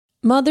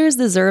Mothers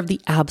deserve the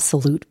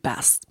absolute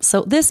best.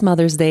 So this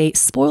Mother's Day,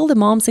 spoil the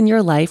moms in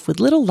your life with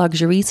little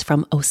luxuries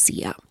from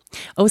Osea.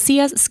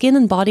 Osea's skin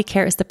and body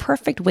care is the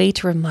perfect way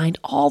to remind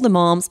all the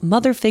moms,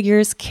 mother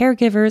figures,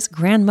 caregivers,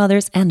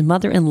 grandmothers, and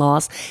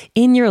mother-in-laws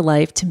in your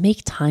life to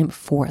make time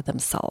for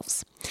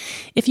themselves.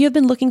 If you have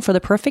been looking for the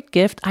perfect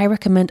gift, I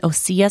recommend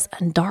Osea's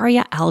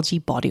Undaria Algae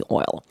Body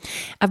Oil.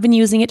 I've been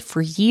using it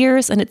for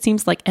years, and it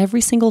seems like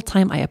every single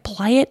time I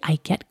apply it, I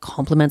get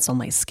compliments on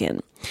my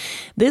skin.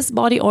 This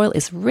body oil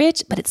is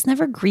rich, but it's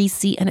never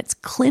greasy, and it's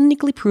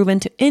clinically proven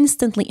to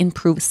instantly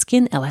improve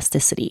skin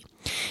elasticity.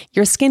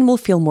 Your skin will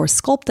feel more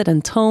sculpted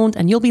and toned,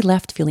 and you'll be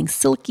left feeling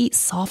silky,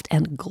 soft,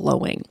 and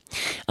glowing.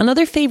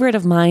 Another favorite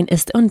of mine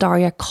is the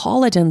Undaria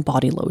Collagen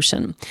Body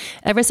Lotion.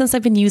 Ever since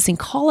I've been using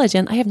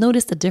collagen, I have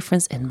noticed a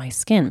difference in my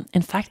skin.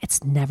 In fact,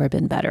 it's never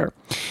been better.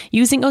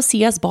 Using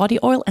Osea's body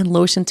oil and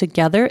lotion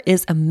together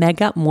is a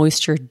mega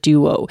moisture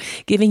duo,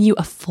 giving you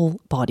a full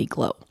body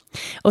glow.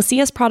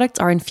 Osea's products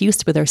are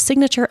infused with their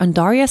signature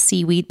Undaria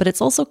seaweed, but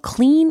it's also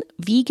clean,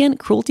 vegan,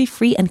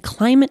 cruelty-free, and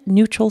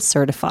climate-neutral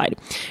certified.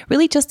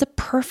 Really just the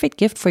perfect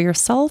gift for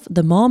yourself,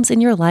 the moms in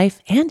your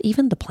life, and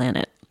even the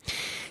planet.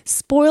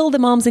 Spoil the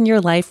moms in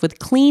your life with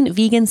clean,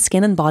 vegan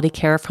skin and body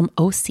care from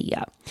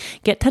Osea.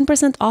 Get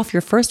 10% off your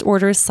first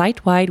orders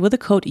site-wide with the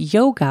code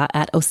YOGA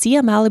at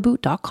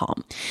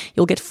OseaMalibu.com.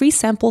 You'll get free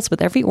samples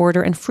with every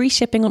order and free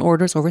shipping on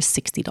orders over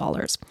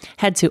 $60.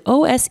 Head to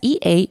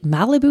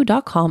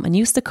OSEAMalibu.com and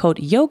use the code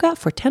YOGA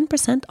for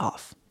 10%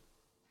 off.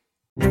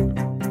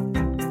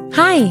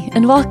 Hi,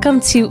 and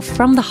welcome to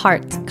From the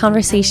Heart,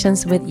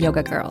 Conversations with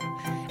Yoga Girl.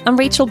 I'm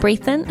Rachel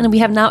Braithen, and we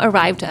have now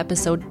arrived to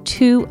episode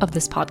 2 of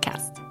this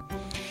podcast.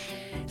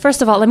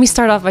 First of all, let me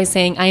start off by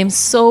saying I am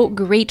so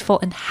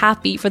grateful and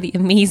happy for the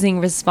amazing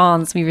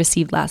response we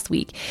received last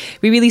week.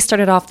 We really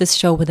started off this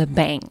show with a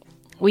bang.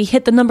 We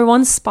hit the number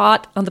 1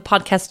 spot on the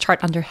podcast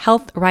chart under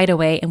health right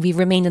away, and we've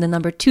remained in the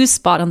number 2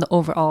 spot on the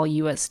overall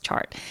US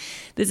chart.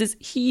 This is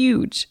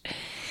huge.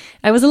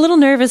 I was a little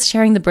nervous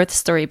sharing the birth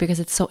story because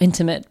it's so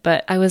intimate,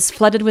 but I was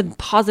flooded with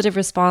positive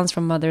response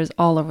from mothers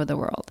all over the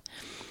world.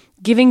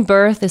 Giving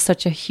birth is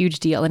such a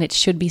huge deal, and it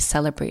should be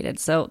celebrated.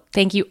 So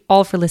thank you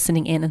all for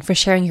listening in and for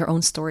sharing your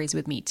own stories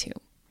with me too.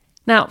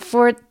 Now,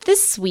 for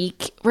this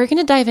week, we're going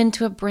to dive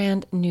into a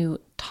brand new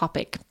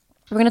topic.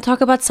 We're going to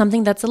talk about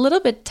something that's a little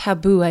bit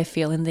taboo, I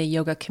feel, in the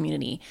yoga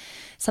community.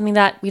 Something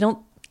that we don't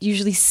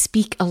usually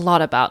speak a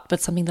lot about, but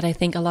something that I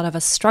think a lot of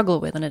us struggle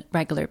with on a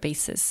regular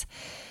basis.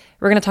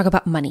 We're going to talk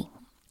about money.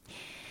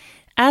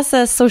 As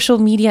a social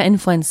media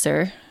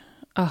influencer,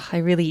 I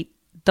really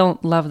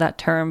don't love that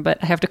term, but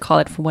I have to call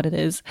it for what it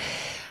is.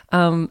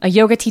 A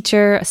yoga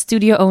teacher, a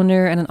studio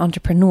owner, and an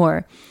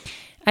entrepreneur.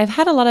 I've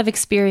had a lot of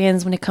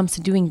experience when it comes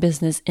to doing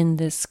business in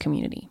this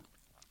community.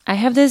 I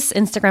have this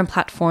Instagram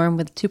platform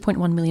with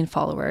 2.1 million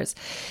followers,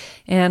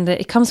 and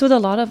it comes with a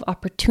lot of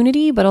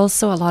opportunity, but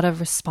also a lot of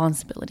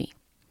responsibility.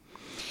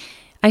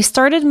 I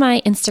started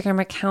my Instagram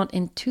account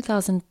in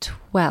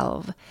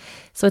 2012,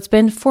 so it's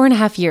been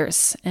 4.5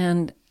 years,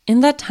 and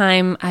in that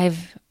time,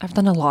 I've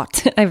done a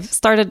lot. I've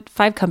started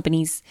 5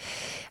 companies.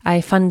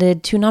 I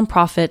funded 2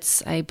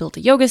 nonprofits. I built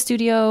a yoga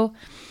studio.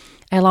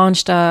 I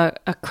launched a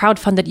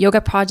crowdfunded yoga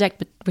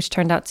project, which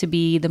turned out to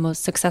be the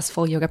most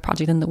successful yoga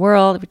project in the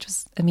world, which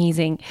was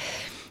amazing.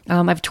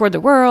 I've toured the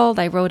world.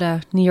 I wrote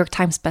a New York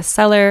Times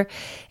bestseller.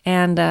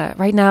 And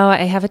right now,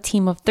 I have a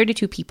team of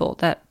 32 people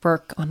that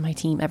work on my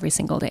team every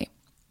single day.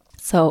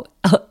 So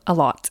a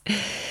lot.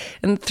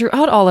 And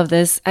throughout all of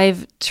this,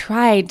 I've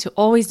tried to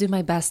always do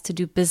my best to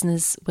do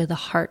business with a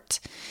heart.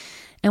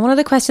 And one of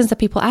the questions that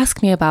people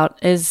ask me about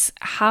is,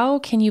 how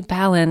can you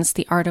balance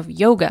the art of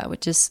yoga,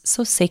 which is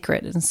so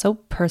sacred and so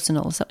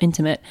personal, so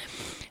intimate,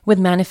 with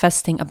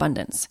manifesting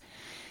abundance?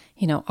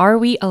 You know, are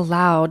we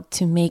allowed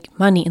to make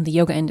money in the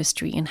yoga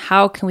industry? And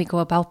how can we go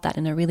about that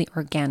in a really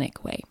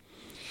organic way?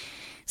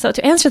 So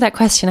to answer that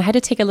question, I had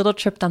to take a little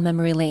trip down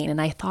memory lane,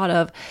 and I thought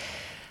of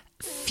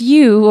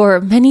few or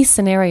many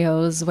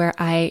scenarios where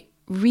I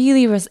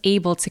really was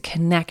able to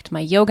connect my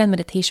yoga and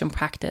meditation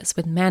practice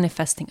with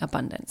manifesting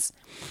abundance.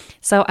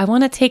 So I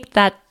want to take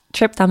that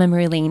trip down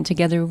memory lane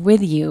together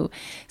with you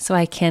so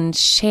I can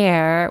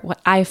share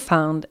what I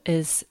found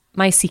is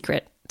my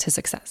secret to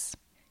success.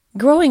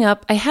 Growing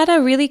up, I had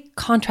a really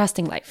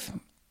contrasting life.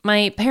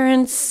 My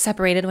parents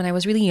separated when I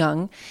was really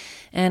young,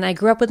 and I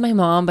grew up with my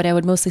mom, but I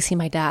would mostly see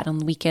my dad on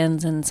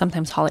weekends and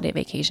sometimes holiday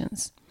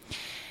vacations.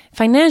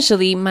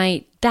 Financially,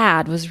 my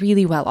dad was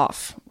really well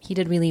off. He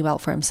did really well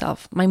for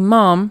himself. My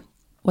mom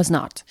was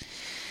not.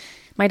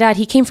 My dad,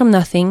 he came from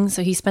nothing,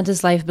 so he spent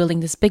his life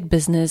building this big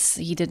business.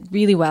 He did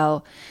really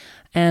well.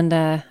 And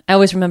I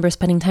always remember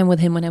spending time with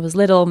him when I was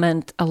little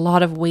meant a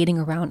lot of waiting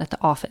around at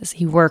the office.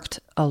 He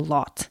worked a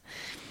lot.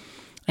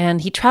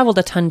 And he traveled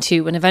a ton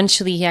too. And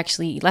eventually he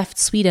actually left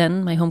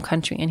Sweden, my home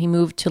country, and he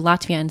moved to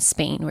Latvia and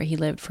Spain, where he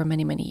lived for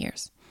many, many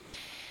years.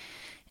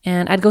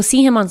 And I'd go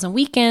see him on some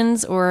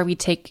weekends, or we'd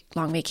take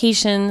long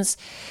vacations.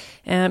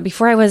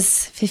 Before I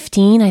was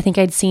 15, I think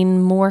I'd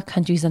seen more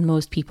countries than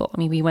most people. I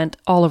mean, we went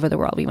all over the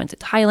world. We went to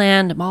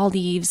Thailand,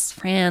 Maldives,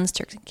 France,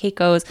 Turks and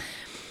Caicos.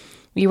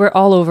 We were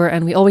all over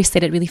and we always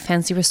stayed at really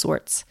fancy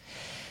resorts.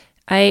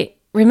 I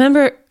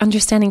remember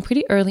understanding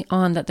pretty early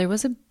on that there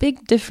was a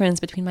big difference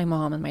between my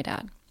mom and my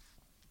dad.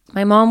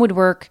 My mom would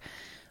work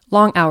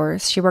long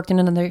hours. She worked in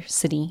another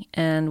city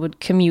and would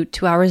commute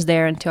 2 hours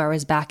there and 2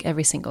 hours back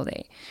every single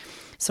day.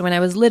 So when I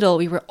was little,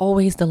 we were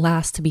always the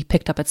last to be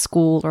picked up at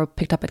school or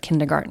picked up at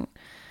kindergarten.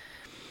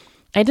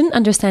 I didn't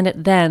understand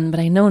it then, but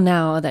I know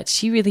now that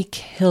she really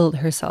killed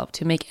herself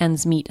to make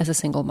ends meet as a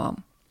single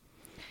mom.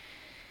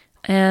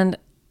 And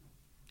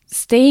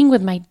staying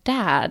with my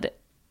dad,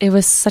 it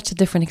was such a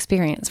different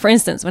experience. For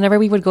instance, whenever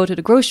we would go to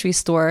the grocery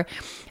store,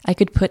 I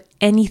could put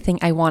anything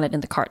I wanted in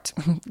the cart.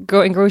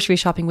 Going grocery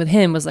shopping with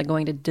him was like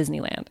going to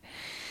Disneyland.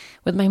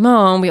 With my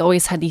mom, we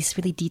always had these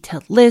really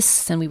detailed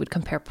lists and we would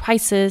compare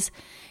prices.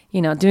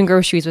 You know, doing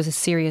groceries was a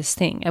serious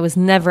thing. I was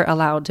never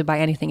allowed to buy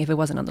anything if it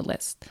wasn't on the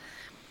list.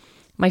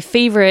 My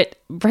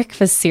favorite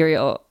breakfast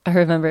cereal, I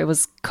remember it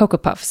was Cocoa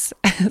Puffs.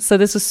 So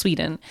this was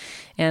Sweden.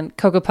 And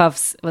Cocoa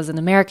Puffs was an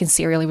American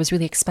cereal. It was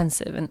really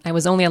expensive and I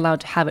was only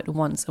allowed to have it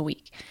once a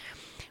week.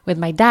 With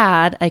my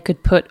dad, I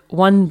could put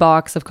 1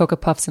 box of Cocoa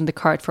Puffs in the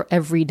cart for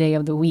every day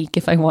of the week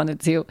if I wanted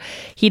to.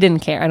 He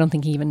didn't care. I don't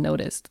think he even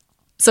noticed.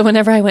 So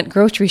whenever I went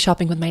grocery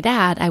shopping with my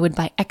dad, I would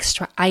buy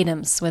extra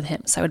items with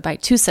him. So I would buy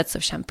 2 sets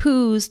of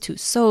shampoos, 2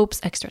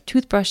 soaps, extra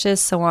toothbrushes,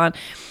 so on.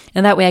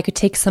 And that way I could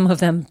take some of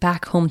them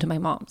back home to my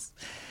mom's.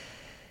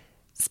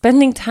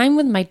 Spending time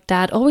with my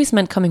dad always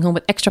meant coming home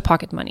with extra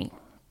pocket money.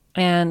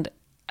 And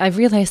I've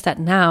realized that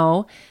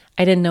now.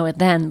 I didn't know it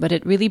then, but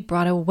it really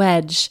brought a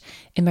wedge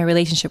in my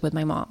relationship with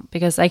my mom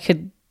because I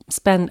could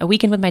spend a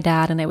weekend with my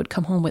dad and I would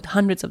come home with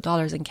hundreds of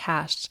dollars in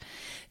cash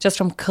just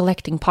from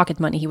collecting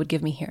pocket money he would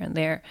give me here and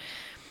there.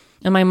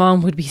 And my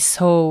mom would be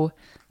so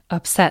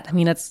upset. I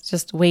mean, that's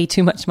just way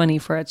too much money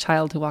for a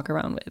child to walk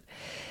around with.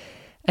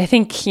 I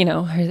think, you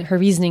know, her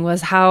reasoning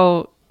was,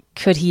 how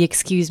could he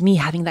excuse me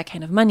having that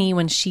kind of money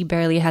when she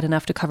barely had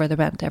enough to cover the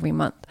rent every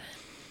month?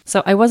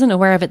 So I wasn't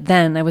aware of it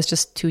then. I was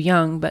just too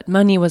young, but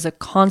money was a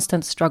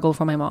constant struggle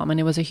for my mom. And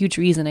it was a huge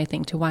reason, I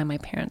think, to why my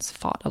parents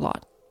fought a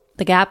lot.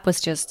 The gap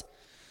was just,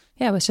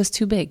 it was just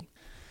too big.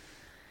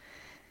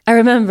 I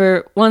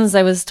remember once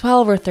I was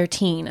 12 or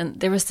 13 and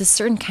there was this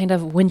certain kind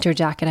of winter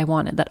jacket I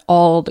wanted that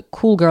all the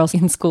cool girls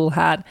in school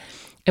had.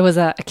 It was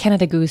a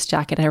Canada Goose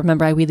jacket. I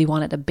remember I really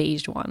wanted a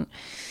beige one.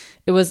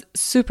 It was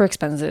super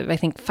expensive, I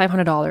think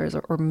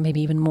 $500 or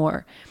maybe even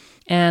more.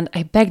 And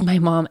I begged my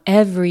mom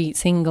every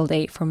single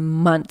day for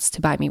months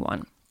to buy me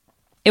one.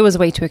 It was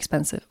way too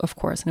expensive, of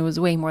course, and it was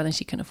way more than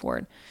she could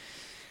afford.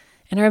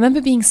 And I remember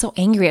being so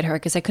angry at her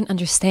because I couldn't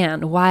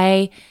understand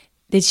why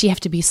did she have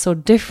to be so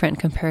different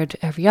compared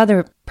to every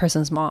other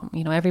person's mom?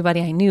 You know,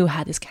 everybody I knew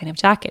had this kind of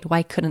jacket.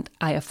 Why couldn't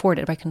I afford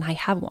it? Why couldn't I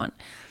have one?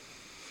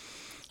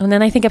 And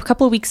then I think a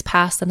couple of weeks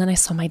passed and then I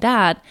saw my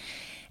dad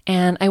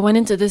and I went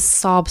into this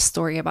sob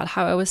story about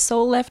how I was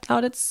so left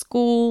out at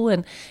school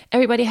and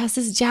everybody has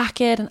this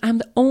jacket and I'm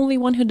the only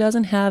one who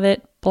doesn't have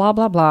it, blah,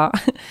 blah, blah.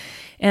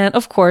 And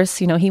of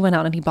course, you know, he went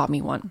out and he bought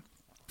me one.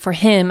 For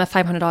him, a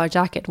 $500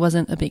 jacket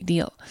wasn't a big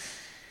deal.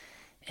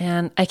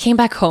 And I came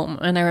back home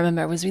and I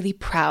remember I was really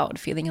proud,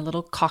 feeling a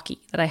little cocky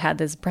that I had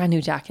this brand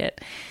new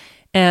jacket.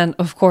 And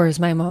of course,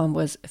 my mom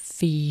was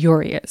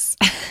furious.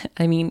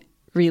 I mean,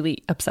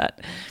 really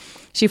upset.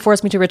 She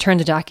forced me to return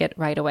the jacket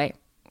right away.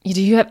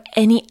 Do you have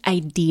any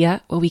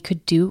idea what we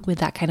could do with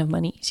that kind of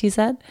money? She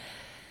said.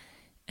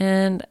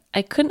 And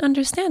I couldn't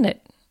understand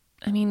it.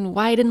 I mean,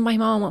 why didn't my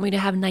mom want me to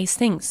have nice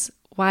things?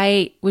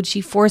 Why would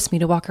she force me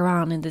to walk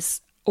around in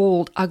this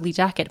old, ugly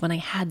jacket when I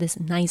had this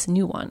nice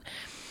new one?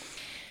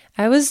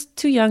 I was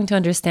too young to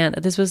understand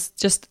that this was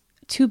just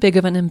too big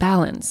of an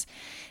imbalance.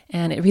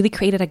 And it really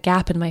created a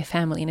gap in my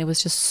family. And it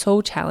was just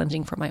so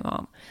challenging for my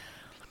mom.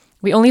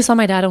 We only saw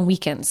my dad on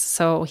weekends,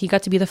 so he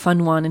got to be the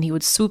fun one and he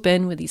would swoop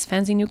in with these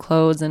fancy new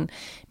clothes. And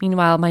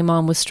meanwhile, my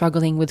mom was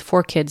struggling with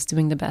 4 kids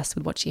doing the best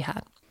with what she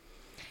had.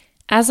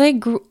 As I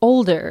grew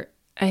older,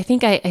 I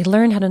think I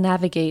learned how to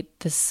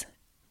navigate this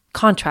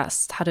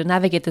contrast, how to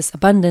navigate this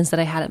abundance that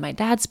I had at my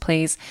dad's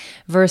place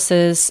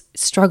versus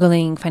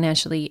struggling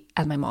financially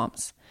at my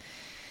mom's.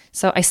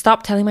 So I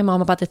stopped telling my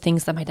mom about the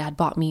things that my dad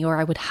bought me, or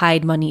I would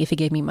hide money if he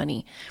gave me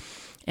money.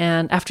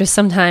 And after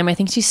some time, I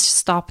think she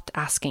stopped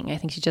asking. I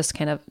think she just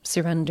kind of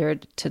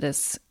surrendered to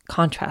this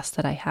contrast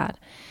that I had.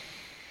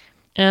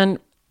 And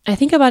I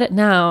think about it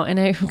now, and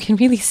I can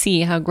really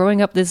see how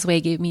growing up this way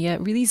gave me a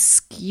really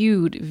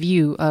skewed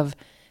view of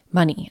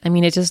money. I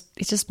mean, it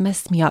just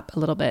messed me up a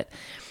little bit.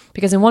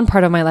 Because in one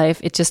part of my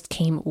life, it just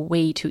came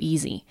way too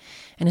easy.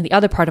 And in the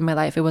other part of my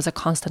life, it was a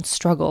constant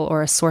struggle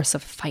or a source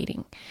of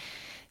fighting.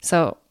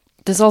 So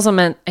this also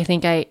meant, I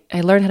think I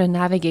learned how to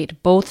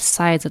navigate both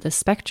sides of the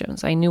spectrum.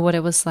 So I knew what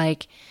it was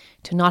like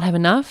to not have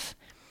enough,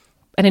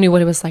 and I knew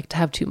what it was like to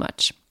have too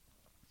much.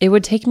 It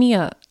would take me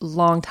a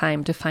long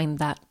time to find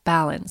that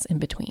balance in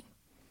between.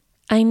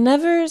 I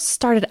never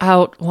started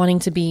out wanting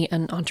to be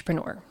an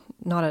entrepreneur,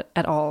 not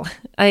at all.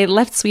 I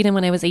left Sweden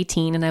when I was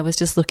 18, and I was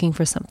just looking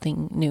for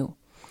something new.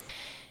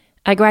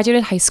 I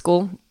graduated high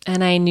school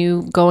and I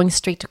knew going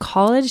straight to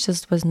college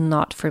just was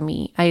not for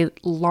me. I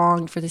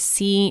longed for the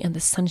sea and the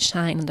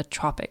sunshine and the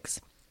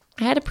tropics.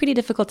 I had a pretty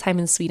difficult time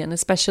in Sweden,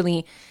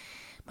 especially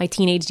my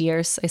teenage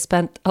years. I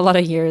spent a lot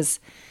of years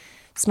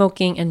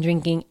smoking and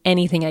drinking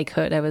anything I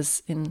could. I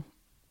was in,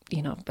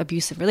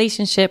 abusive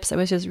relationships. I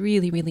was just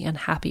really, really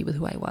unhappy with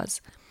who I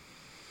was.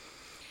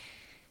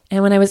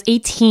 And when I was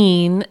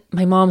 18,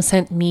 my mom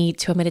sent me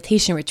to a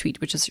meditation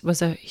retreat, which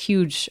was a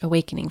huge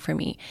awakening for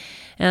me.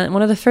 And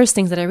one of the first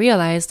things that I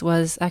realized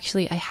was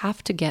actually I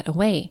have to get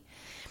away.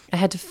 I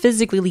had to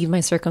physically leave my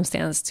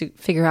circumstance to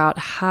figure out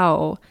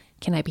how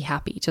can I be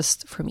happy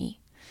just for me.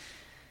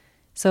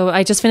 So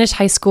I just finished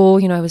high school.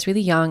 I was really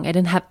young. I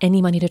didn't have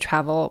any money to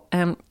travel.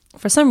 And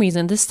for some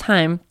reason, this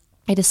time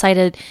I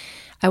decided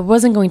I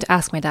wasn't going to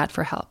ask my dad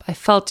for help. I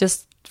felt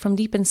just from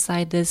deep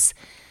inside this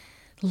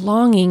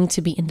longing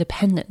to be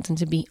independent and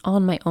to be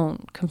on my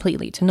own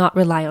completely, to not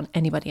rely on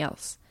anybody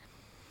else.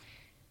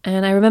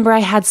 And I remember I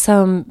had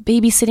some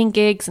babysitting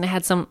gigs and I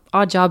had some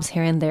odd jobs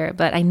here and there,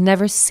 but I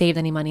never saved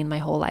any money in my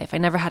whole life. I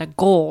never had a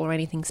goal or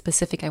anything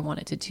specific I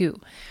wanted to do.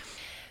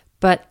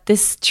 But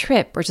this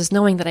trip, or just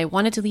knowing that I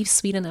wanted to leave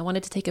Sweden, I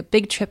wanted to take a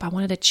big trip, I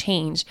wanted to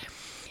change,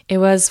 it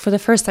was for the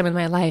first time in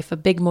my life a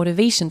big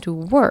motivation to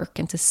work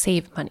and to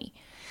save money.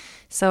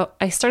 So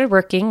I started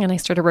working, and I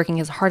started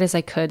working as hard as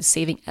I could,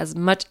 saving as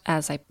much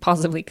as I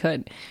possibly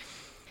could.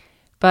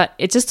 But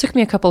it just took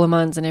me a couple of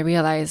months and I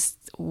realized,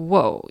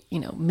 whoa,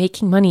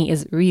 making money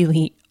is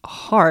really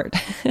hard.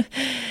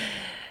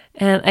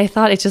 And I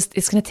thought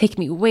it's going to take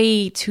me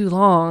way too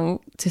long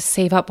to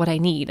save up what I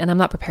need. And I'm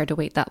not prepared to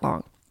wait that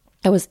long.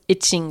 I was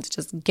itching to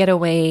just get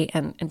away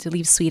and to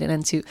leave Sweden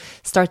and to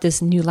start this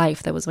new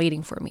life that was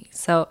waiting for me.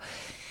 So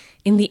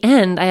in the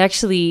end,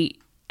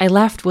 I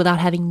left without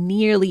having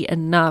nearly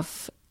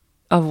enough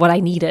of what I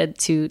needed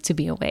to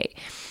be away.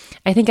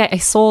 I think I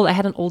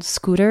had an old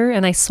scooter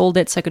and I sold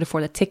it so I could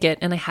afford a ticket,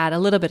 and I had a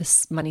little bit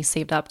of money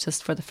saved up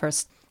just for the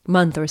first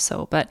month or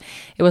so, but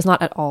it was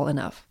not at all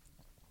enough.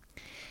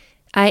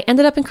 I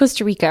ended up in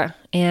Costa Rica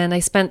and I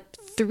spent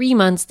 3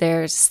 months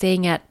there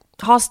staying at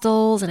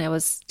hostels, and I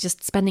was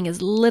just spending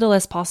as little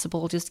as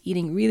possible, just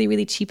eating really,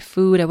 really cheap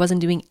food. I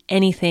wasn't doing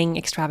anything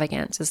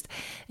extravagant, just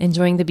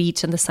enjoying the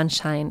beach and the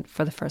sunshine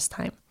for the first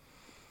time.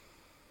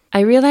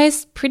 I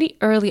realized pretty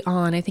early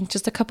on, I think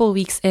just a couple of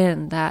weeks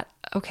in, that,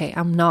 okay,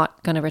 I'm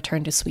not going to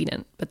return to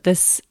Sweden, but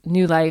this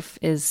new life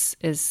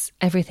is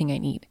everything I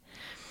need.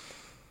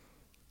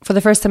 For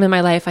the first time in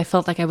my life, I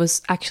felt like I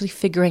was actually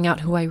figuring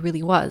out who I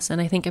really was. And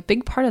I think a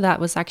big part of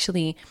that was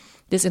actually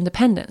this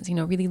independence,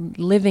 really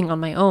living on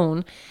my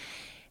own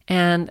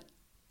and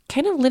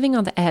kind of living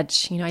on the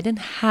edge. I didn't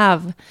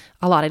have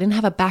a lot. I didn't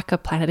have a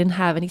backup plan. I didn't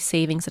have any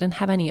savings. I didn't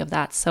have any of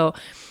that. So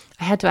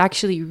I had to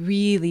actually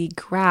really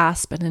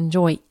grasp and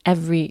enjoy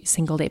every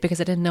single day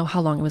because I didn't know how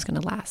long it was going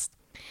to last.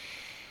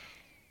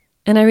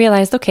 And I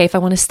realized, okay, if I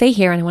want to stay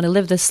here and I want to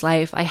live this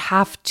life, I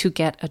have to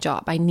get a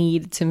job. I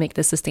need to make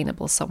this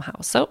sustainable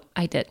somehow. So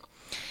I did.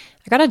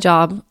 I got a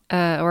job,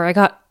 or I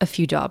got a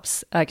few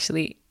jobs,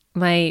 actually.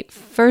 My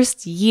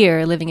first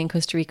year living in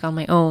Costa Rica on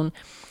my own,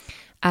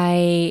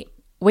 I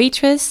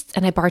waitressed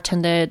and I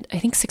bartended, I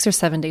think 6 or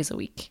 7 days a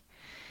week.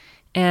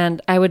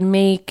 And I would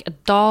make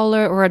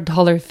 $1 or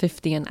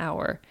 $1.50 an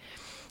hour.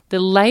 The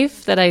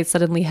life that I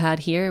suddenly had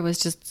here was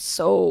just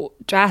so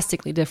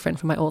drastically different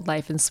from my old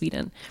life in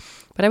Sweden.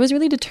 But I was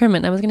really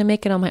determined. I was going to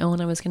make it on my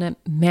own. I was going to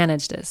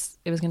manage this.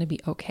 It was going to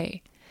be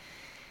okay.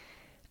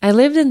 I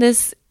lived in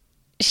this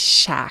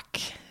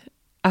shack.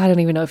 I don't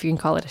even know if you can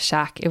call it a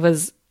shack. It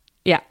was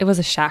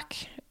a shack.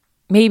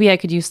 Maybe I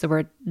could use the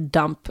word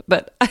dump,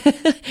 but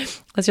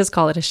let's just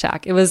call it a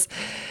shack. It was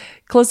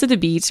close to the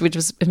beach, which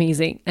was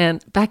amazing.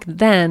 And back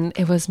then,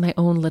 it was my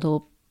own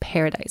little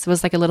paradise. It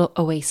was like a little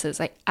oasis.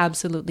 I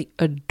absolutely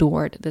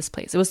adored this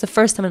place. It was the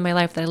first time in my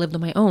life that I lived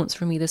on my own. So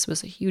for me, this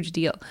was a huge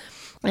deal.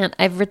 And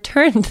I've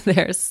returned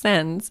there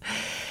since.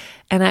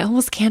 And I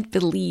almost can't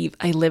believe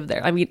I lived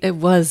there. I mean, it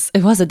was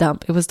a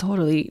dump. It was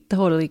totally,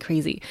 totally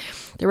crazy.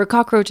 There were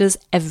cockroaches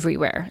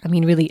everywhere. I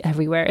mean, really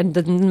everywhere. And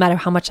it didn't matter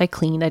how much I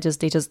cleaned,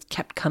 they just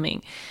kept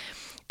coming.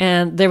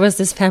 And there was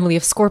this family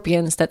of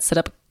scorpions that set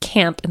up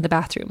camp in the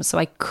bathroom. So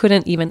I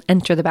couldn't even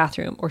enter the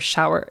bathroom or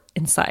shower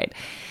inside.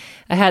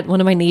 I had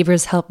one of my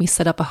neighbors help me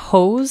set up a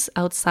hose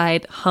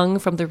outside hung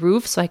from the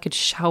roof so I could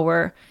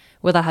shower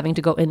without having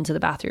to go into the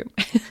bathroom.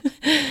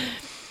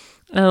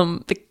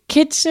 The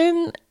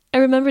kitchen, I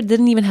remember,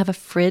 didn't even have a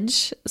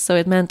fridge. So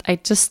it meant I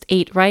just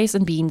ate rice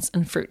and beans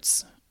and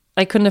fruits.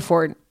 I couldn't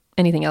afford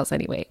anything else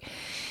anyway.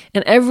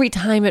 And every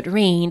time it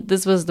rained,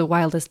 this was the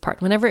wildest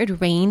part. Whenever it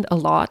rained a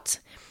lot,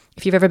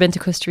 if you've ever been to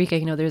Costa Rica,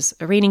 there's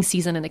a raining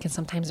season and it can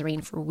sometimes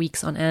rain for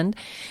weeks on end.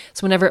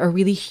 So whenever a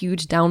really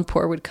huge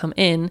downpour would come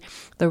in,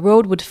 the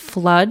road would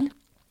flood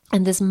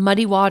and this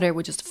muddy water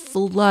would just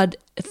flood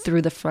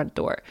through the front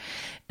door.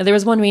 And there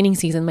was one raining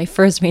season, my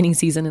first raining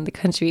season in the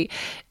country.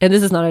 And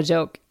this is not a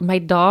joke. My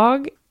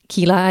dog,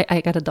 Kila,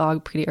 I got a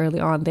dog pretty early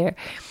on there.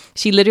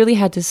 She literally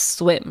had to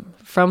swim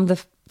from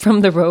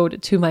the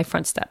road to my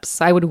front steps.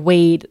 So I would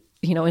wade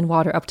in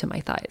water up to my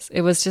thighs.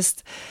 It was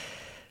just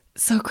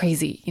so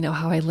crazy,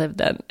 how I lived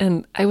then.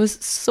 And I was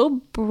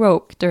so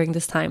broke during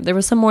this time. There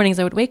were some mornings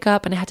I would wake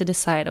up and I had to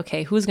decide,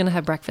 okay, who's going to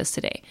have breakfast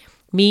today?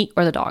 Me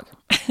or the dog?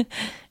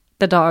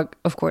 The dog,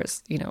 of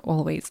course,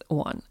 always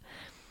won.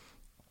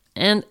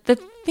 And the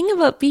thing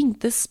about being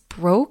this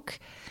broke,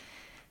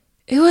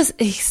 it was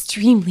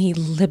extremely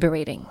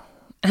liberating.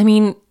 I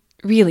mean,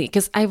 really,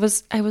 because I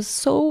was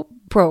so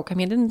broke. I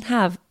mean, I didn't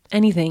have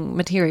anything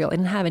material. I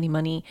didn't have any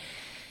money.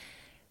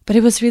 But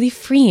it was really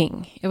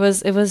freeing. It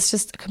was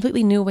just a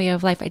completely new way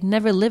of life. I'd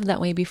never lived that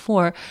way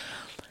before.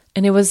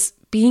 And it was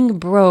being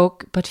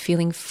broke, but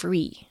feeling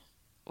free,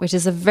 which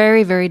is a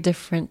very, very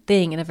different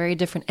thing and a very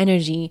different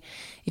energy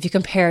if you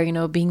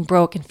compare, being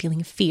broke and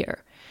feeling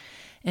fear.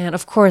 And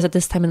of course, at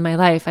this time in my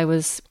life, I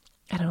was,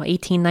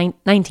 18,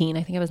 19.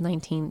 I think I was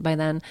 19 by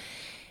then.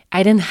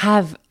 I didn't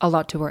have a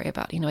lot to worry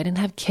about. I didn't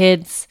have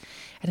kids.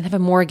 I didn't have a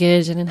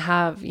mortgage. I didn't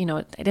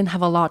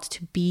have a lot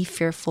to be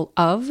fearful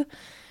of.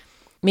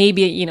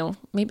 Maybe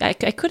I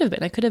could have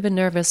been. I could have been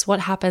nervous. What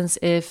happens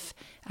if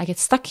I get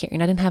stuck here? I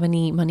didn't have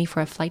any money for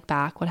a flight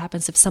back. What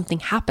happens if something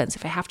happens,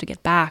 if I have to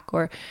get back?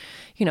 Or,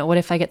 what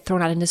if I get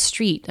thrown out in the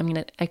street? I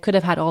mean, I could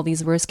have had all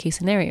these worst case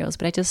scenarios,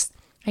 but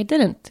I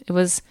didn't. It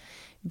was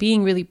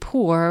being really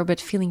poor, but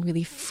feeling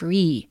really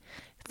free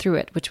through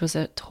it, which was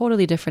a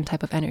totally different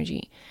type of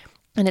energy.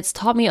 And it's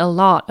taught me a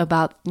lot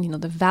about,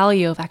 the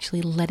value of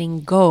actually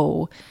letting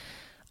go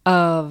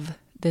of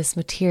this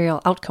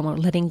material outcome, or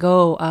letting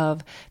go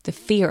of the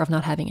fear of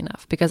not having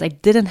enough, because I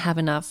didn't have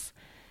enough,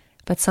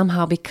 but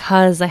somehow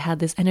because I had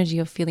this energy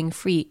of feeling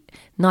free,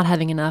 not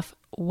having enough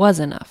was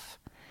enough.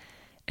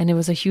 And it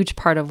was a huge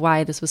part of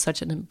why this was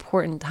such an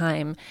important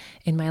time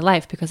in my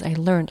life, because I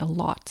learned a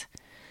lot.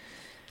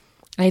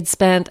 I had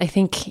spent, I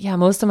think,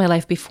 most of my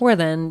life before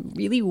then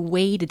really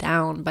weighed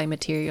down by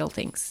material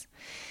things.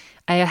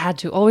 I had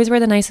to always wear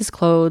the nicest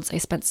clothes. I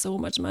spent so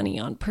much money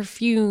on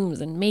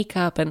perfumes and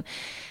makeup, and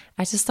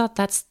I just thought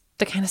that's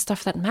the kind of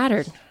stuff that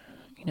mattered.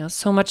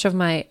 So much of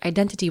my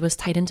identity was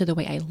tied into the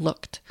way I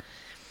looked.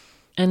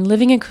 And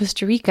living in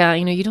Costa Rica,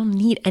 you don't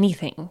need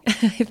anything.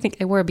 I think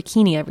I wore a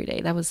bikini every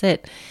day. That was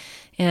it.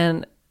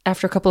 And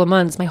after a couple of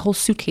months, my whole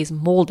suitcase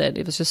molded.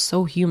 It was just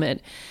so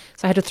humid.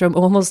 So I had to throw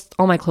almost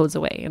all my clothes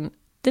away.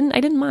 And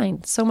I didn't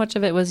mind. So much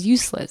of it was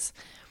useless.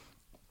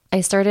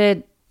 I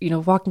started,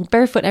 walking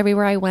barefoot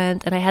everywhere I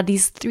went. And I had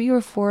these 3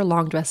 or 4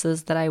 long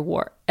dresses that I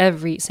wore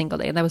every single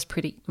day. And that was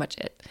pretty much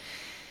it.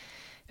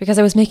 Because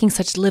I was making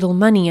such little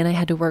money and I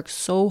had to work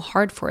so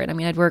hard for it. I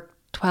mean, I'd work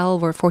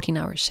 12 or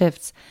 14-hour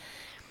shifts.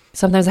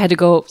 Sometimes I had to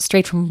go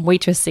straight from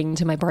waitressing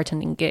to my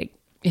bartending gig.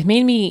 It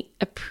made me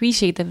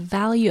appreciate the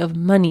value of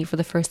money for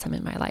the first time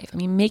in my life. I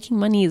mean, making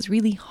money is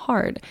really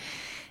hard.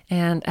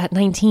 And at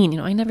 19,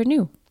 I never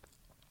knew.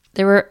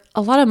 There were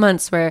a lot of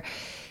months where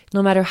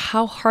no matter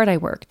how hard I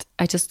worked,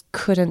 I just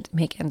couldn't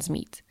make ends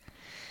meet.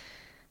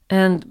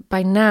 And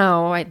by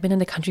now, I'd been in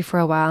the country for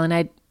a while and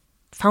I'd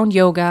found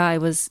yoga. I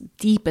was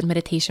deep in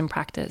meditation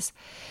practice.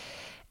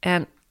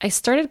 And I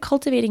started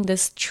cultivating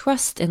this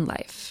trust in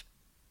life.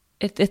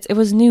 It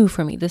was new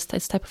for me, this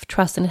type of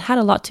trust. And it had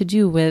a lot to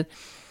do with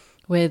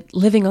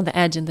living on the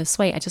edge in this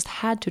way. I just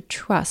had to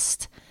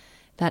trust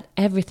that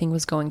everything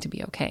was going to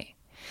be okay.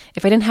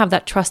 If I didn't have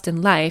that trust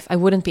in life, I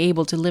wouldn't be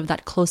able to live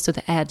that close to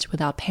the edge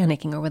without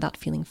panicking or without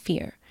feeling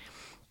fear.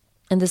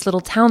 And this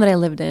little town that I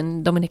lived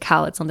in,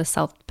 Dominical, it's on the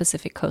South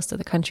Pacific coast of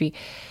the country,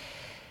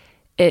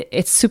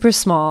 it's super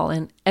small,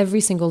 and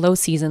every single low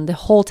season, the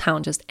whole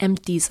town just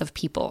empties of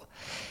people.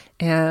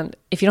 And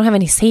if you don't have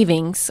any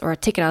savings or a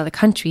ticket out of the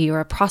country or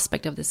a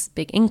prospect of this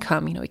big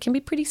income, it can be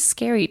pretty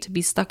scary to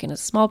be stuck in a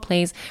small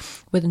place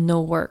with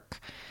no work.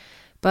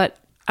 But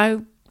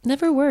I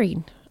never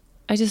worried.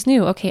 I just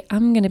knew, okay,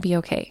 I'm going to be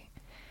okay.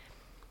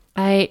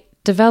 I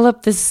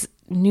developed this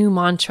new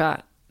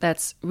mantra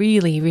that's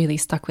really, really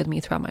stuck with me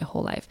throughout my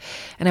whole life.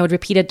 And I would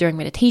repeat it during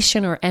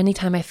meditation or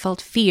anytime I felt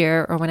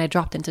fear or when I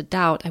dropped into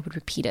doubt, I would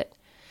repeat it.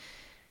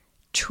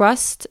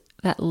 Trust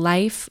that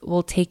life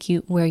will take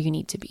you where you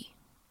need to be.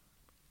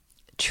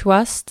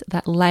 Trust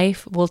that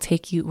life will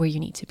take you where you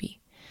need to be.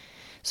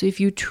 So if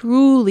you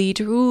truly,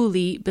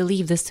 truly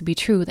believe this to be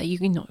true, that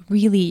you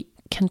really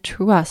can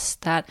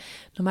trust that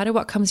no matter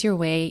what comes your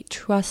way,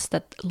 trust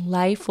that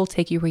life will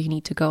take you where you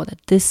need to go,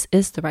 that this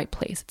is the right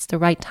place, it's the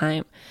right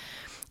time.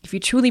 If you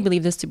truly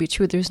believe this to be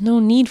true, there's no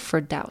need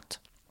for doubt.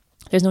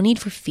 There's no need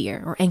for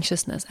fear or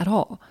anxiousness at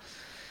all.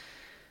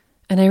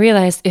 And I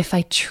realized if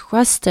I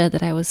trusted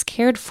that I was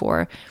cared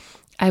for,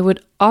 I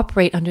would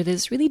operate under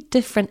this really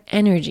different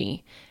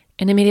energy.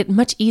 And it made it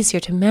much easier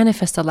to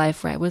manifest a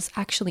life where I was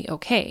actually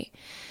okay.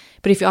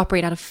 But if you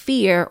operate out of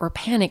fear or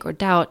panic or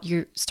doubt,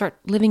 you start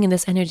living in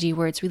this energy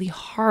where it's really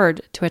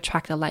hard to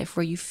attract a life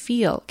where you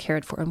feel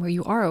cared for and where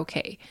you are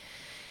okay.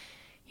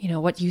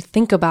 What you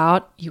think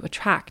about, you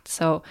attract.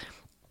 So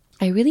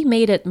I really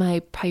made it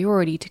my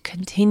priority to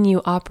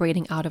continue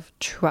operating out of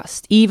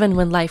trust, even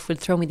when life would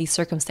throw me these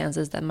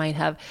circumstances that might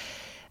have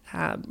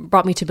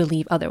brought me to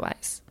believe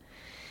otherwise.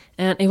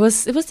 And it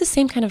was the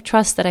same kind of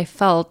trust that I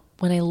felt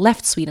when I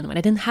left Sweden, when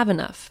I didn't have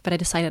enough, but I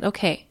decided,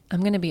 okay,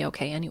 I'm going to be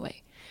okay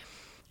anyway.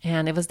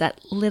 And it was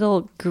that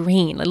little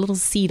grain, a little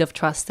seed of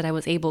trust that I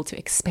was able to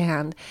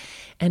expand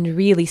and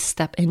really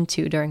step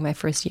into during my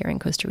first year in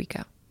Costa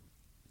Rica.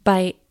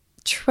 By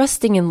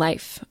trusting in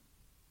life,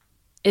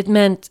 it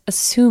meant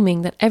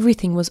assuming that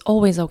everything was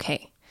always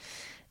okay.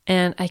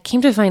 And I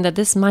came to find that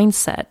this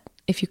mindset,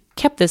 if you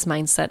kept this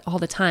mindset all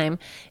the time,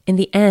 in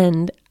the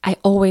end, I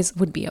always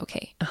would be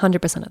okay,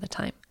 100% of the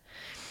time.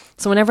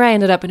 So whenever I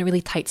ended up in a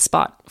really tight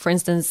spot, for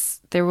instance,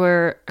 there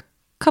were a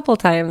couple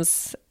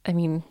times,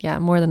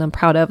 more than I'm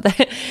proud of,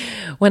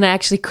 when I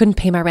actually couldn't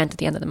pay my rent at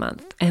the end of the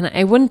month. And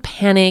I wouldn't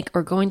panic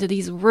or go into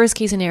these worst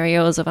case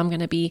scenarios of I'm going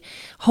to be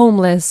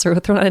homeless or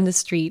thrown out in the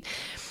street.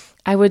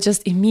 I would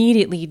just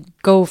immediately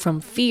go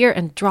from fear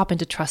and drop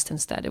into trust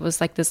instead. It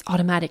was like this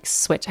automatic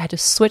switch. I had to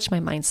switch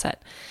my mindset.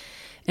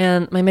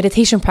 And my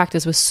meditation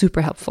practice was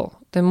super helpful.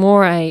 The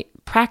more I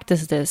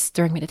practiced this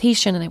during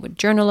meditation and I would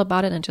journal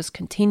about it and just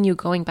continue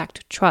going back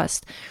to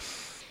trust,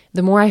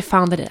 the more I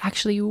found that it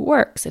actually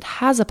works. It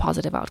has a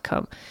positive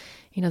outcome.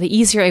 The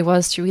easier it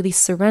was to really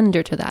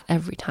surrender to that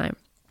every time.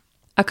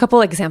 A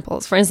couple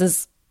examples. For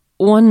instance,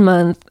 one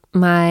month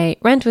my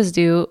rent was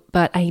due,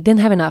 but I didn't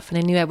have enough and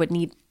I knew I would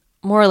need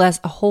more or less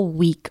a whole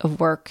week of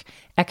work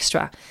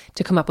extra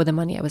to come up with the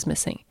money I was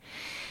missing.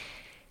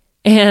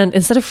 And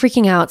instead of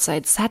freaking out, so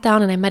I sat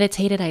down and I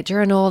meditated, I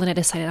journaled, and I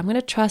decided I'm going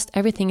to trust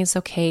everything is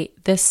okay.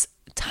 This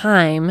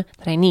time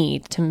that I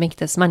need to make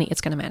this money, it's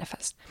going to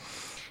manifest.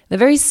 The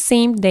very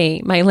same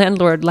day, my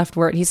landlord left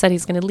word. He said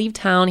he's going to leave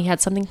town. He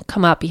had something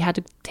come up. He had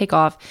to take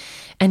off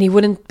and he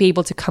wouldn't be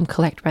able to come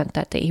collect rent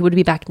that day. He would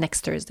be back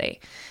next Thursday.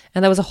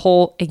 And that was a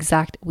whole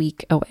exact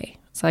week away.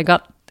 So I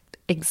got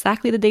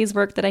exactly the day's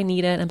work that I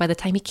needed. And by the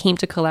time he came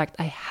to collect,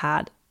 I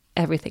had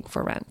everything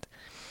for rent.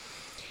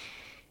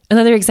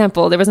 Another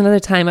example, there was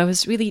another time I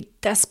was really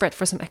desperate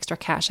for some extra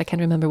cash. I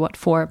can't remember what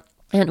for.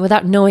 And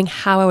without knowing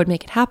how I would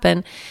make it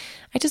happen,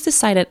 I just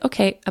decided,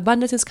 okay,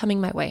 abundance is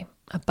coming my way.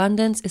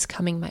 Abundance is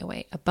coming my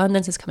way.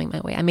 Abundance is coming my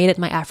way. I made it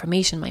my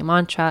affirmation, my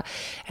mantra,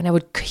 and I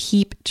would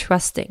keep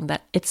trusting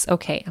that it's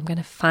okay. I'm going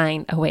to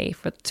find a way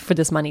for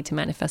this money to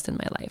manifest in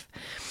my life.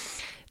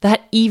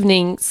 That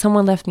evening,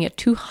 someone left me a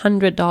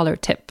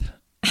 $200 tip.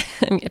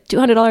 A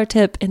 $200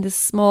 tip in this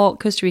small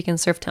Costa Rican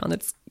surf town.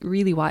 That's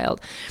really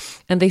wild.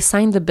 And they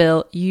signed the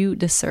bill, "You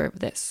deserve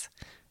this."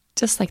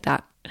 Just like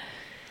that.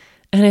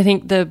 And I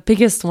think the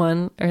biggest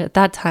one, or at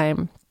that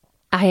time,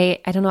 I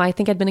don't know, I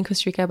think I'd been in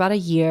Costa Rica about a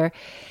year.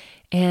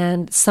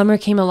 And summer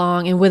came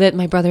along, and with it,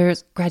 my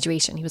brother's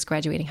graduation. He was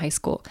graduating high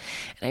school.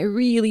 And I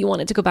really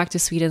wanted to go back to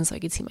Sweden so I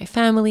could see my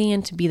family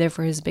and to be there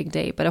for his big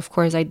day. But of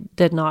course, I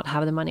did not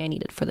have the money I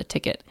needed for the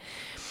ticket.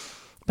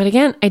 But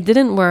again, I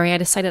didn't worry. I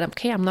decided,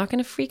 okay, I'm not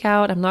going to freak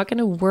out. I'm not going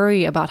to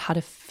worry about how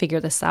to figure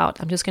this out.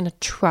 I'm just going to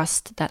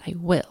trust that I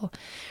will.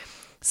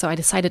 So I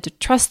decided to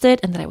trust it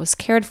and that I was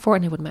cared for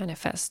and it would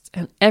manifest.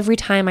 And every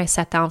time I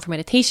sat down for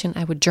meditation,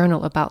 I would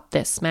journal about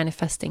this,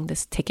 manifesting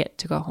this ticket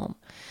to go home.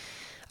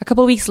 A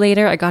couple of weeks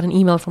later, I got an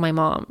email from my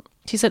mom.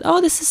 She said,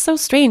 "Oh, this is so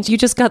strange. You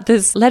just got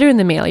this letter in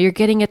the mail. You're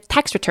getting a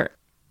tax return."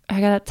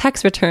 I got a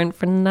tax return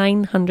for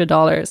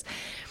 $900.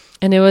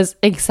 And it was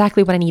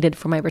exactly what I needed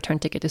for my return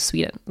ticket to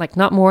Sweden. Like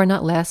not more,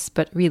 not less,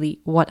 but really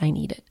what I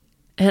needed.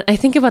 And I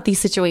think about these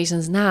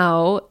situations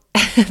now,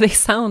 they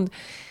sound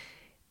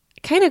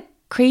kind of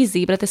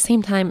crazy, but at the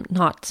same time,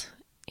 not.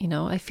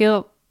 I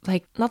feel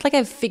like, not like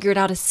I've figured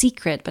out a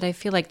secret, but I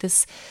feel like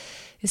this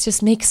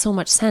just makes so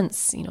much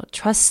sense.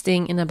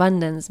 Trusting in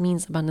abundance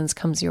means abundance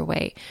comes your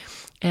way.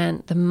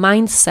 And the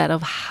mindset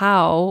of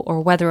how or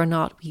whether or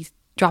not we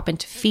drop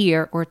into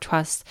fear or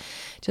trust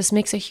just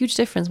makes a huge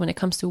difference when it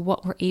comes to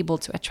what we're able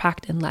to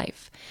attract in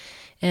life.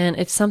 And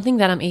it's something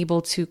that I'm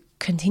able to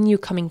continue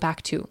coming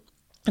back to.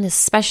 And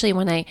especially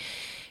when I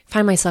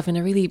find myself in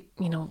a really,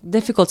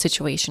 difficult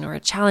situation or a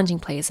challenging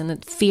place and then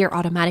fear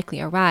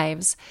automatically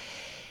arrives,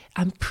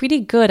 I'm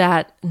pretty good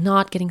at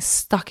not getting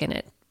stuck in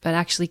it, but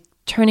actually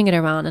turning it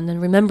around and then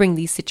remembering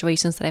these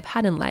situations that I've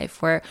had in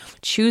life where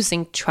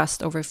choosing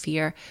trust over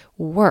fear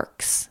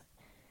works.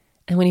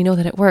 And when you know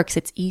that it works,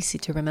 it's easy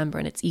to remember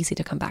and it's easy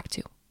to come back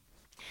to.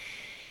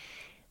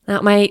 Now,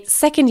 my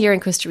second year in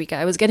Costa Rica,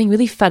 I was getting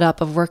really fed up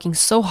of working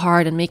so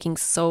hard and making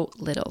so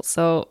little.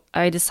 So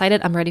I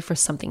decided I'm ready for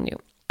something new.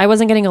 I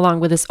wasn't getting along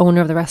with this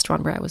owner of the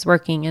restaurant where I was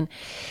working. And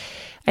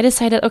I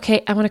decided,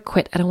 okay, I want to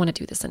quit. I don't want to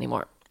do this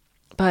anymore.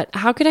 But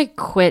how could I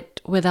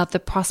quit without the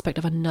prospect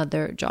of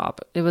another job?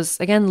 It was,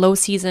 again, low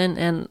season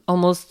and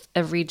almost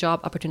every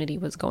job opportunity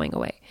was going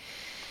away.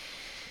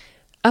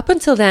 Up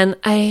until then,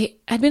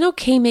 I'd been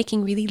okay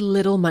making really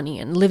little money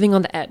and living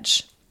on the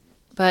edge.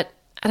 But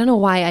I don't know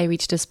why I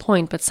reached this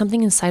point, but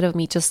something inside of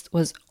me just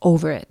was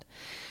over it.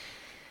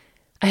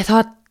 I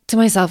thought to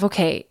myself,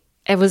 okay,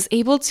 I was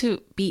able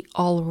to be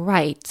all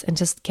right and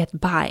just get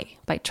by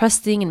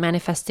trusting and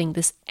manifesting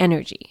this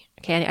energy.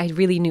 Okay, I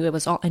really knew it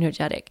was all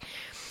energetic.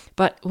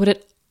 But would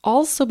it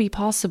also be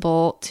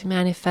possible to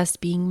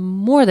manifest being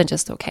more than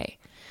just okay?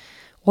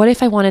 What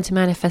if I wanted to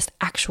manifest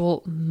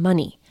actual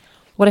money?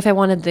 What if I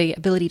wanted the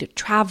ability to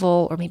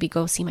travel or maybe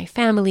go see my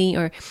family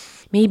or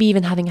maybe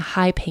even having a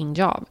high-paying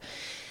job?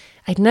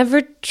 I'd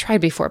never tried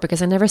before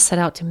because I never set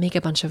out to make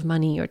a bunch of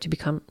money or to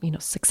become,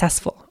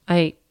 successful.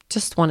 I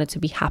just wanted to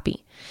be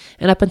happy.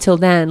 And up until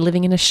then,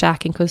 living in a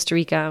shack in Costa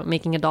Rica,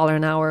 making $1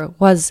 an hour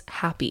was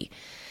happy.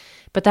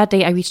 But that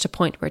day I reached a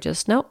point where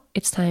no,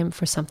 it's time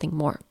for something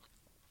more.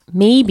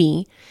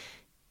 Maybe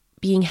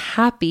being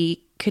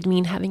happy could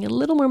mean having a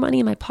little more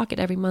money in my pocket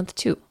every month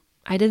too.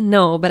 I didn't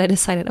know, but I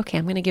decided, okay,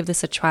 I'm going to give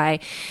this a try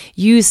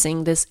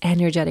using this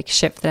energetic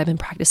shift that I've been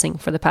practicing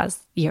for the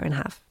past year and a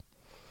half.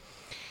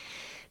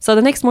 So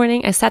the next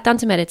morning I sat down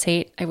to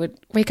meditate. I would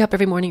wake up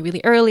every morning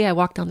really early. I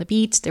walked down the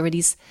beach. There were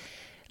these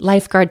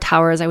lifeguard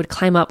towers I would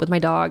climb up with my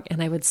dog,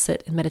 and I would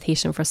sit in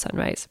meditation for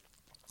sunrise.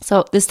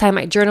 So this time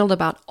I journaled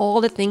about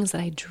all the things that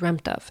I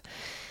dreamt of.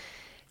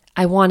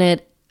 I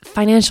wanted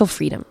financial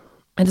freedom.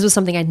 And this was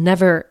something I'd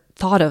never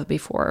thought of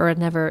before or had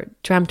never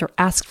dreamt or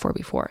asked for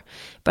before.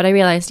 But I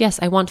realized, yes,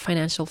 I want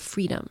financial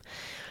freedom.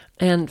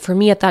 And for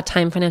me at that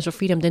time, financial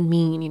freedom didn't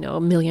mean,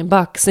 $1 million.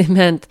 It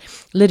meant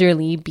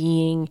literally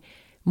being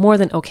more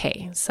than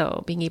okay.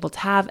 So being able to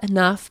have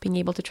enough, being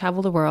able to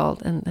travel the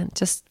world and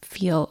just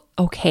feel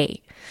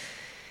okay.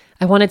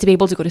 I wanted to be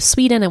able to go to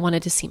Sweden. I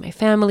wanted to see my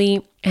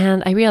family.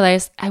 And I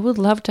realized I would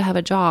love to have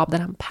a job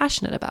that I'm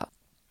passionate about.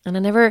 And I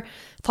never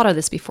thought of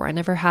this before. I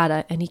never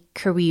had any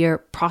career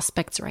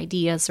prospects or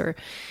ideas or,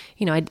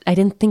 I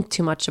didn't think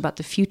too much about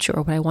the future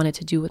or what I wanted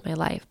to do with my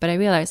life. But I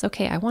realized,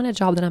 okay, I want a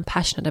job that I'm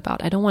passionate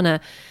about. I don't want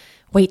to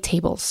wait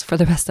tables for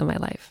the rest of my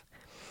life.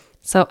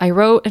 So I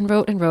wrote and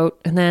wrote and wrote,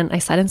 and then I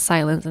sat in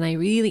silence and I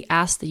really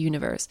asked the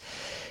universe,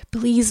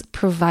 please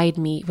provide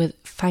me with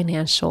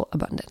financial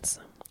abundance.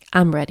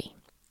 I'm ready.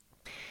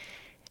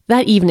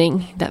 That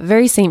evening, that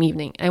very same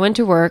evening, I went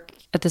to work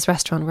at this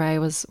restaurant where I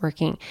was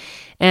working,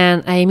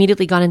 and I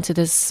immediately got into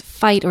this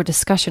fight or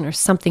discussion or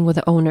something with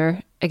the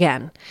owner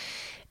again.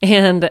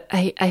 And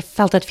I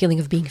felt that feeling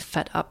of being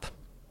fed up.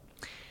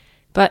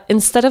 But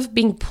instead of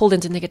being pulled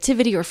into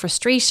negativity or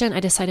frustration,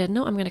 I decided,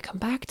 no, I'm going to come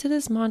back to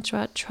this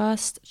mantra,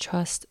 trust,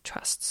 trust,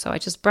 trust. So I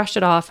just brushed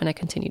it off and I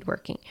continued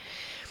working.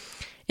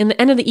 In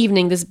the end of the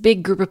evening, this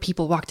big group of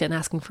people walked in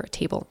asking for a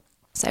table.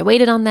 So I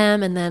waited on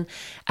them, and then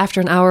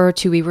after an hour or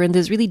two, we were in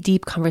this really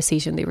deep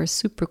conversation. They were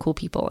super cool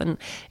people, and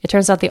it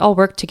turns out they all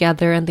worked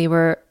together, and they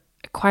were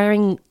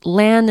acquiring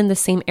land in the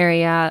same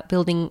area,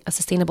 building a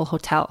sustainable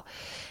hotel.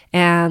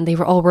 And they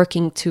were all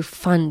working to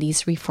fund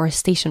these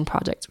reforestation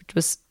projects, which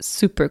was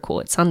super cool.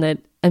 It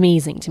sounded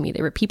amazing to me.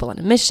 They were people on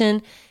a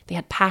mission. They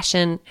had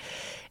passion.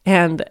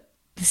 And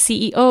the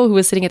CEO who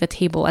was sitting at the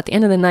table at the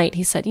end of the night,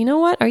 he said, you know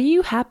what? Are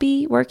you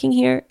happy working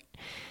here?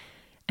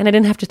 And I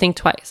didn't have to think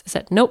twice. I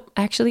said, nope,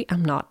 actually,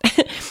 I'm not.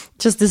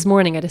 Just this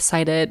morning, I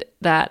decided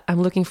that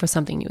I'm looking for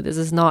something new. This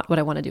is not what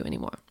I want to do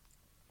anymore.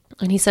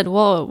 And he said,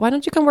 well, why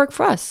don't you come work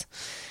for us?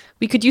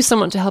 We could use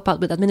someone to help out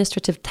with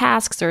administrative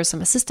tasks or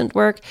some assistant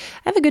work.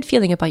 I have a good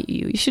feeling about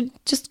you. You should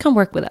just come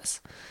work with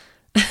us.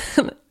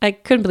 I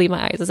couldn't believe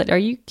my eyes. I said, are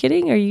you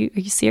kidding? Are you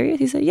serious?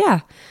 He said, yeah.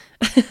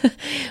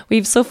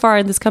 We've so far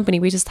in this company,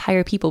 we just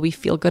hire people we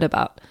feel good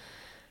about.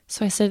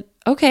 So I said,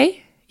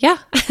 okay, yeah,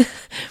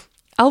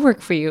 I'll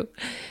work for you.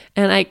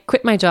 And I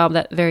quit my job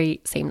that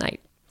very same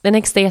night. The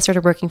next day I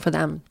started working for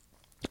them.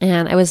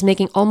 And I was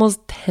making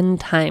almost 10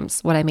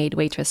 times what I made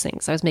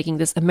waitressing. So I was making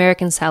this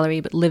American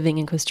salary, but living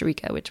in Costa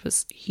Rica, which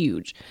was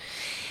huge.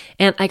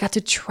 And I got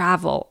to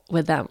travel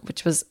with them,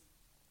 which was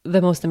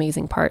the most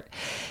amazing part.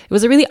 It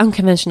was a really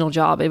unconventional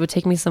job. It would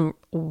take me some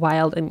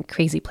wild and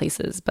crazy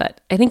places.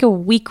 But I think a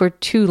week or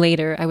two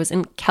later, I was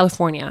in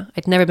California.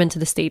 I'd never been to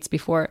the States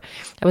before.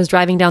 I was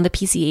driving down the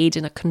PCH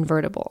in a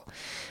convertible.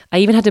 I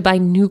even had to buy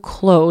new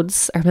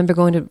clothes. I remember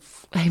going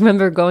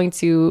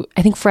to,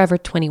 I think Forever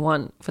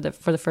 21 for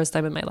the first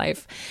time in my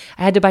life.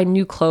 I had to buy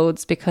new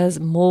clothes because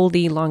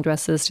moldy long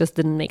dresses just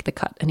didn't make the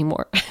cut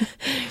anymore.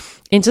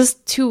 In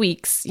just 2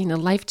 weeks,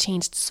 life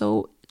changed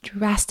so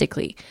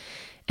drastically.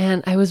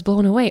 And I was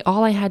blown away.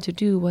 All I had to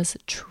do was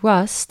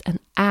trust and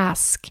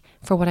ask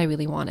for what I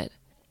really wanted.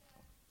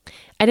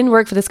 I didn't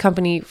work for this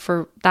company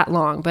for that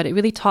long, but it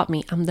really taught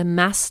me I'm the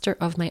master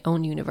of my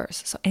own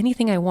universe. So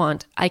anything I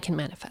want, I can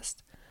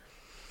manifest.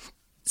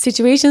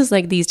 Situations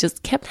like these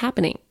just kept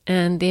happening,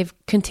 and they've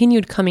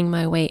continued coming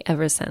my way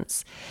ever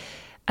since.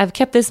 I've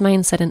kept this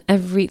mindset in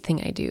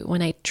everything I do.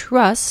 When I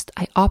trust,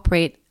 I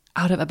operate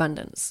out of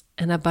abundance,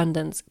 and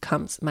abundance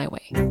comes my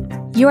way.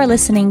 You are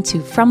listening to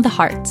From the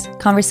Heart,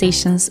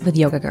 Conversations with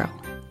Yoga Girl.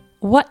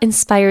 What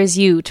inspires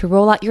you to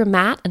roll out your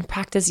mat and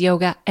practice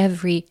yoga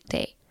every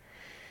day?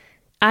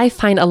 I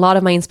find a lot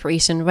of my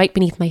inspiration right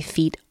beneath my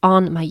feet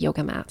on my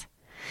yoga mat.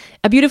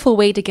 A beautiful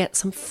way to get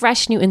some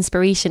fresh new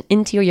inspiration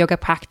into your yoga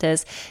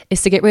practice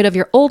is to get rid of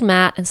your old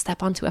mat and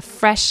step onto a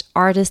fresh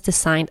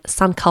artist-designed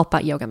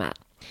Sankalpa yoga mat.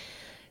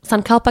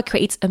 Sankalpa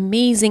creates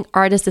amazing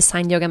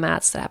artist-designed yoga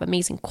mats that have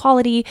amazing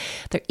quality,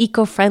 they're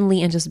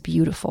eco-friendly and just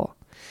beautiful.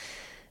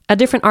 A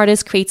different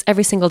artist creates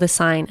every single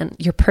design, and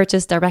your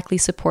purchase directly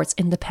supports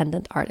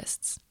independent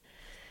artists.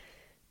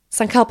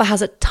 Sankalpa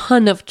has a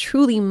ton of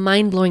truly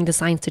mind-blowing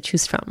designs to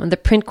choose from, and the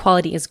print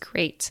quality is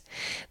great.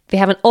 They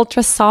have an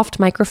ultra-soft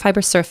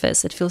microfiber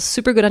surface. It feels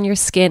super good on your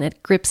skin.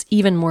 It grips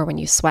even more when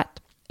you sweat.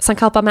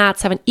 Sankalpa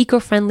mats have an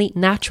eco-friendly,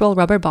 natural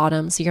rubber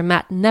bottom, so your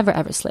mat never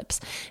ever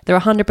slips. They're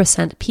 100%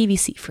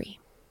 PVC-free.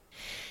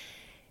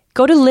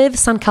 Go to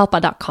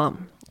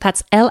livesankalpa.com.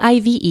 That's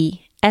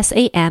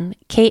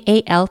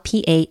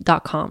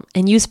livesankalpa.com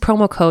and use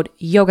promo code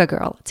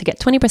YOGAGIRL to get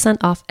 20%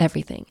 off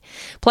everything.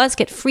 Plus,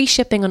 get free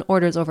shipping on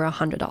orders over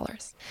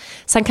 $100.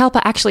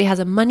 Sankalpa actually has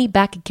a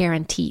money-back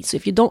guarantee, so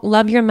if you don't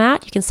love your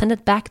mat, you can send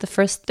it back the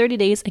first 30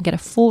 days and get a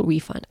full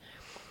refund.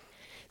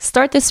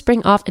 Start this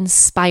spring off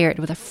inspired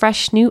with a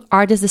fresh new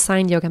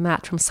artist-designed yoga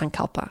mat from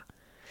Sankalpa.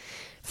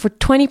 For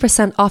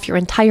 20% off your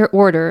entire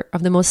order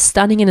of the most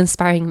stunning and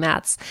inspiring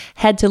mats,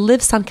 head to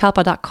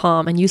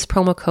livesankalpa.com and use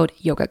promo code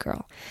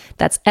YOGAGIRL.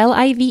 That's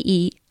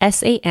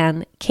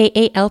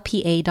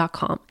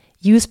livesankalpa.com.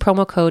 Use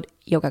promo code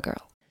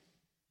YOGAGIRL.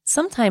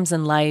 Sometimes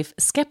in life,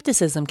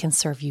 skepticism can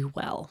serve you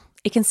well.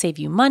 It can save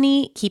you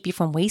money, keep you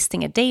from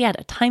wasting a day at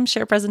a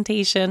timeshare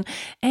presentation,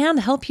 and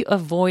help you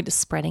avoid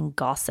spreading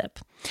gossip.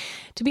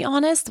 To be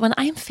honest, when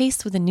I'm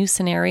faced with a new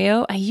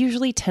scenario, I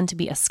usually tend to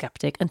be a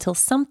skeptic until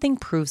something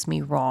proves me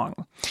wrong.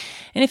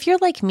 And if you're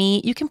like me,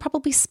 you can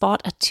probably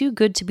spot a too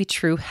good to be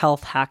true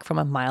health hack from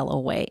a mile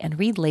away and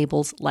read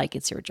labels like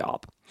it's your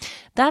job.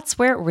 That's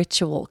where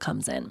Ritual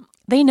comes in.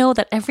 They know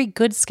that every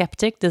good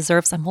skeptic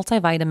deserves a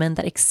multivitamin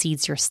that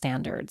exceeds your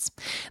standards.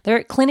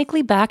 Their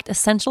clinically backed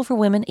Essential for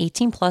Women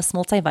 18 Plus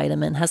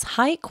multivitamin has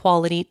high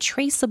quality,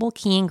 traceable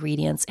key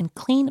ingredients in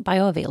clean,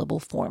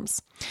 bioavailable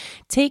forms.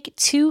 Take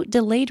 2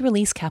 delayed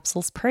release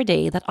capsules per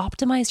day that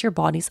optimize your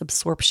body's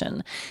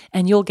absorption,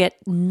 and you'll get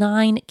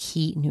 9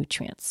 key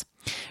nutrients.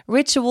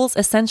 Ritual's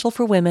Essential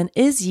for Women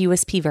is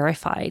USP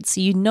verified,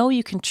 so you know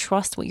you can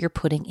trust what you're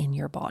putting in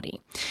your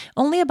body.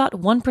 Only about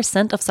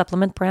 1% of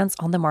supplement brands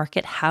on the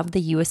market have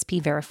the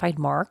USP verified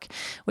mark,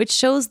 which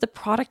shows the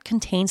product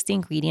contains the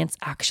ingredients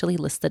actually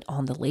listed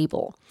on the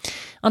label.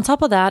 On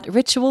top of that,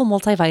 Ritual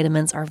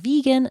multivitamins are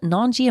vegan,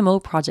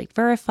 non-GMO project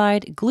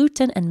verified,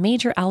 gluten and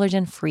major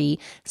allergen free,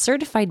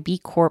 certified B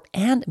Corp,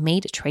 and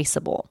made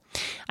traceable.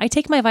 I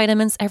take my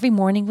vitamins every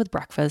morning with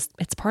breakfast.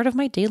 It's part of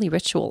my daily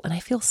ritual, and I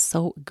feel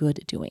so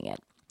good doing it.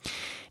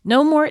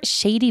 No more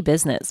shady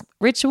business.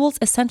 Ritual's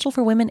Essential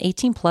for Women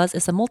 18 Plus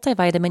is a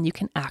multivitamin you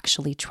can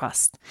actually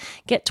trust.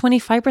 Get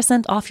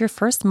 25% off your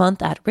first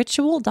month at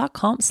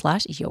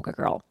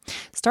ritual.com/yogagirl.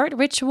 Start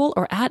Ritual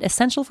or add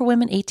Essential for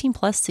Women 18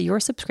 Plus to your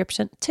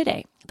subscription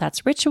today.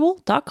 That's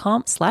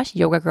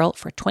ritual.com/yogagirl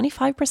for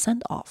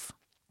 25% off.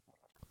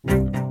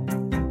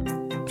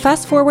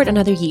 Fast forward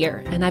another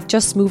year, and I've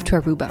just moved to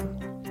Aruba.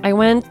 I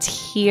went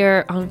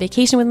here on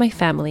vacation with my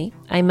family.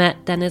 I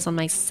met Dennis on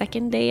my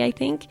second day, I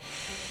think.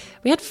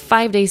 We had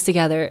 5 days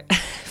together,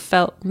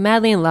 felt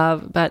madly in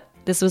love, but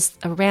this was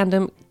a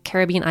random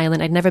Caribbean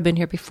island. I'd never been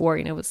here before,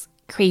 it was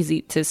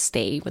crazy to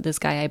stay with this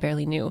guy I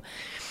barely knew.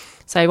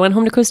 So I went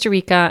home to Costa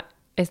Rica.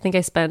 I think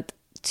I spent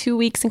 2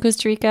 weeks in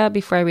Costa Rica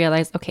before I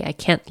realized, okay, I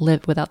can't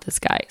live without this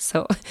guy.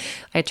 So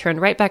I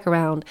turned right back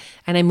around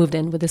and I moved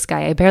in with this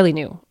guy I barely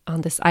knew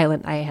on this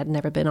island I had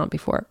never been on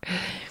before.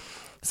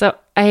 So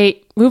I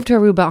moved to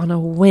Aruba on a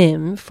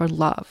whim for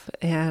love,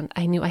 and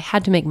I knew I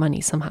had to make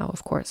money somehow,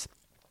 of course.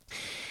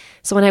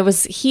 So when I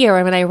was here,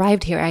 and when I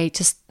arrived here, I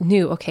just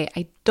knew, okay,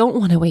 I don't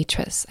want a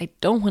waitress. I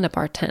don't want a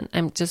bartend.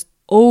 I'm just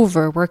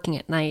over working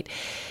at night.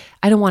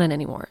 I don't want it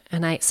anymore.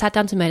 And I sat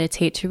down to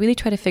meditate to really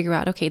try to figure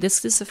out, okay,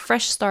 this is a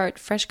fresh start,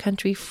 fresh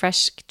country,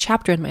 fresh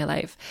chapter in my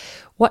life.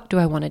 What do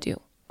I want to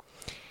do?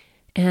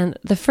 And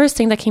the first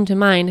thing that came to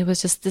mind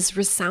was just this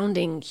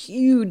resounding,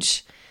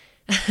 huge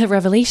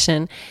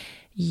revelation: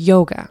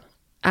 yoga.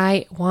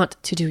 I want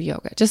to do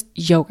yoga, just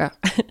yoga.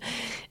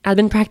 I've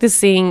been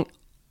practicing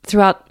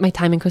throughout my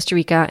time in Costa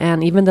Rica,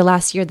 and even the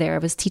last year there, I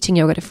was teaching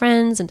yoga to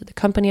friends and to the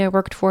company I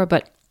worked for,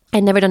 but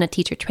I'd never done a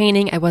teacher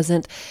training. I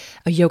wasn't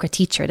a yoga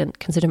teacher. I didn't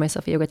consider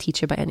myself a yoga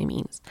teacher by any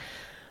means.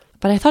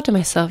 But I thought to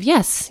myself,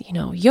 yes,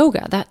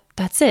 yoga,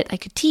 that's it. I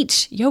could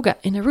teach yoga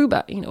in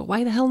Aruba.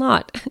 Why the hell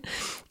not?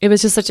 It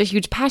was just such a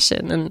huge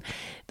passion. And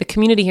the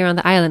community here on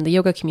the island, the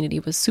yoga community,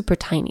 was super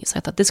tiny. So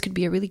I thought this could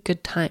be a really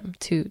good time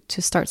to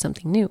start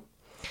something new.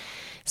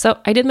 So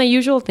I did my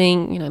usual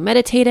thing, I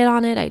meditated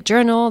on it, I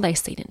journaled, I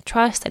stayed in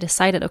trust, I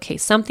decided, okay,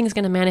 something's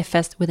going to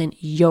manifest within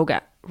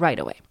yoga right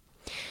away.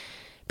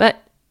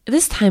 But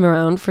this time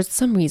around, for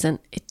some reason,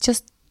 it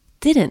just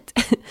didn't.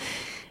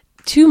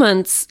 2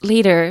 months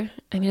later,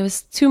 it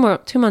was 2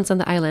 months on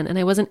the island, and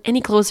I wasn't any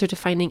closer to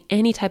finding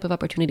any type of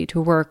opportunity to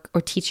work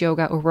or teach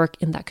yoga or work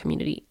in that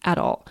community at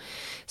all.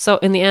 So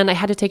in the end, I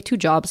had to take 2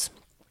 jobs.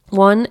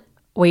 One,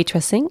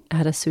 waitressing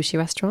at a sushi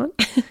restaurant.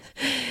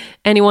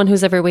 Anyone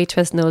who's ever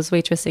waitressed knows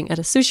waitressing at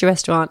a sushi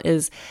restaurant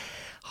is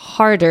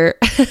harder,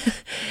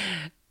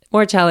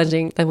 more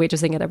challenging than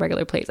waitressing at a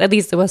regular place. At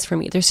least it was for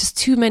me. There's just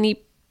too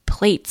many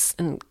plates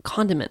and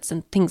condiments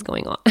and things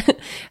going on.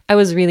 I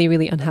was really,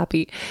 really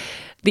unhappy.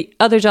 The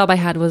other job I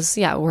had was,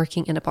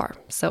 working in a bar.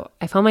 So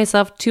I found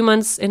myself 2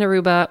 months in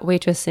Aruba,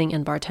 waitressing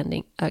and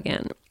bartending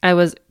again. I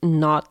was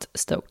not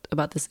stoked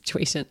about the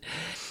situation.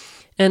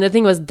 And the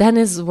thing was,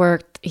 Dennis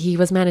he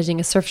was managing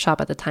a surf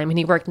shop at the time, and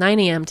he worked 9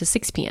 a.m. to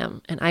 6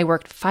 p.m. And I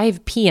worked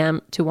 5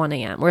 p.m. to 1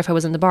 a.m. Or if I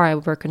was in the bar, I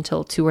would work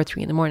until 2 or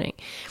 3 in the morning.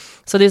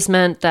 So this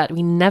meant that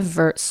we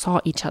never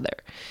saw each other.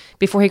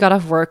 Before he got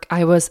off work,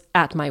 I was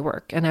at my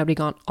work, and I would be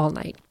gone all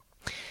night.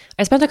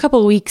 I spent a couple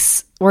of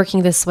weeks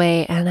working this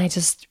way, and I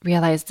just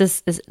realized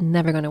this is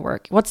never going to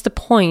work. What's the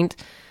point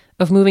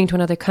of moving to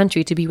another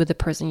country to be with the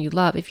person you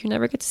love if you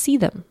never get to see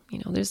them?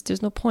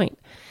 There's no point.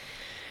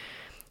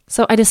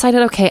 So I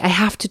decided, okay, I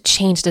have to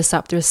change this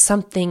up. There's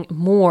something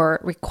more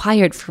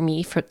required for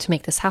me to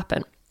make this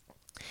happen.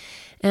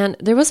 And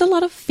there was a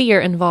lot of fear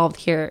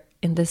involved here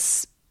in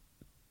this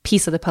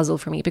piece of the puzzle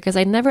for me, because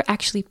I never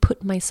actually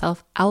put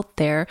myself out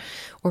there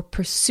or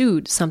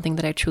pursued something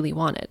that I truly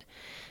wanted.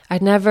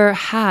 I'd never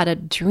had a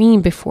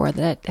dream before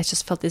that I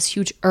just felt this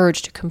huge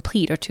urge to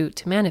complete or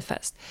to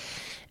manifest.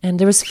 And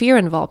there was fear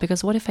involved,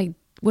 because what if I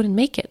wouldn't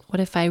make it? What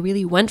if I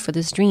really went for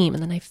this dream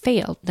and then I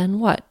failed? Then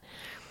what?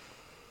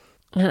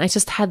 And I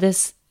just had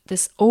this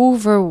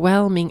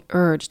overwhelming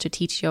urge to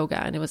teach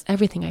yoga, and it was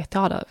everything I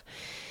thought of.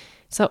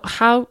 So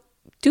how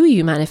do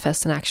you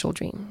manifest an actual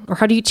dream? Or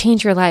how do you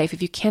change your life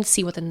if you can't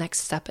see what the next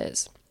step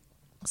is?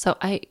 So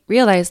I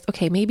realized,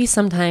 okay, maybe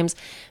sometimes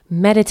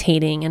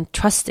meditating and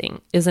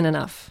trusting isn't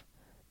enough.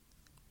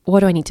 What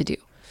do I need to do?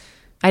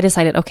 I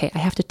decided, okay, I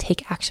have to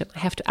take action. I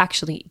have to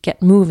actually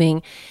get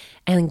moving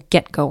and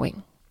get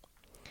going.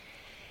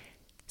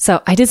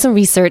 So I did some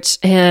research,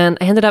 and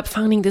I ended up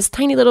finding this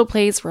tiny little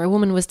place where a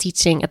woman was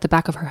teaching at the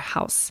back of her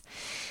house.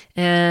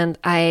 And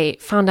I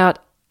found out,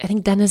 I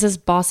think Dennis's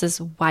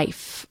boss's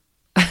wife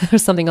or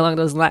something along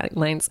those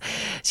lines,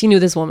 she knew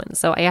this woman.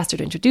 So I asked her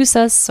to introduce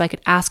us so I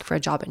could ask for a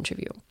job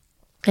interview.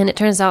 And it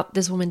turns out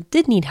this woman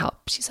did need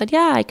help. She said,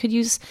 yeah, I could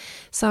use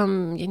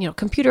some,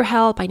 computer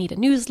help. I need a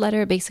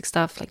newsletter, basic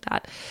stuff like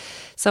that.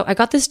 So I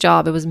got this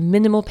job. It was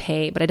minimal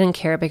pay, but I didn't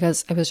care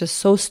because I was just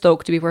so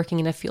stoked to be working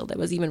in a field that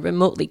was even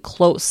remotely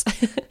close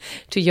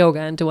to yoga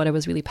and to what I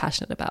was really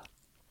passionate about.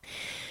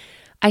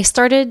 I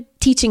started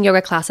teaching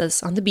yoga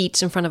classes on the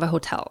beach in front of a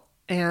hotel.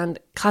 And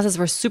classes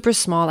were super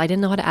small. I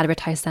didn't know how to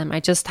advertise them. I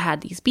just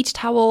had these beach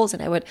towels,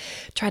 and I would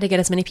try to get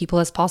as many people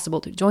as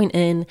possible to join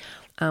in,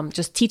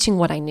 just teaching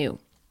what I knew.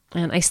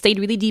 And I stayed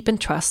really deep in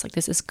trust, like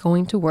this is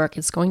going to work,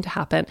 it's going to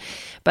happen.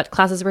 But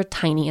classes were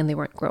tiny and they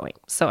weren't growing.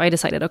 So I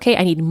decided, okay,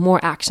 I need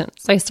more action.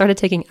 So I started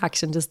taking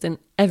action just in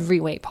every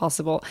way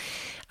possible.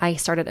 I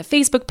started a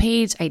Facebook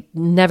page. I'd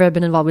never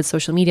been involved with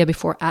social media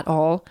before at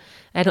all.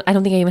 I don't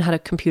think I even had a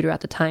computer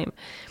at the time.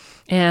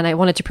 And I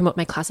wanted to promote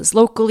my classes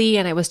locally.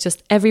 And I was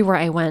just everywhere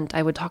I went,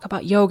 I would talk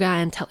about yoga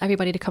and tell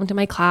everybody to come to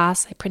my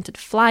class. I printed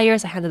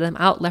flyers. I handed them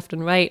out left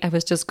and right. I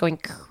was just going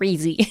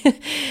crazy,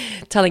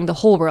 telling the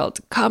whole world,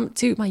 come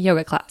to my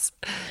yoga class.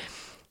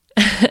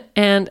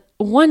 And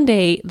one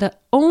day, the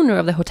owner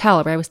of the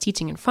hotel where I was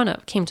teaching in front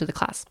of came to the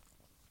class.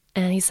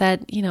 And he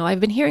said, I've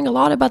been hearing a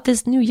lot about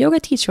this new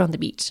yoga teacher on the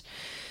beach.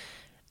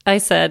 I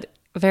said,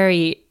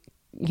 I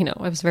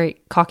was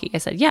very cocky. I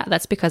said, yeah,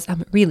 that's because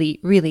I'm really,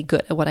 really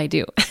good at what I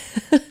do.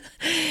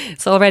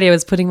 So already I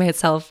was putting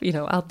myself,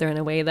 out there in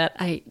a way that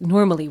I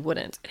normally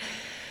wouldn't.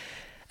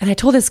 And I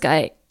told this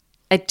guy,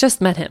 I just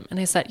met him, and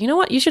I said, you know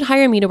what? You should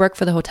hire me to work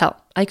for the hotel.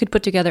 I could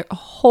put together a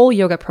whole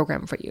yoga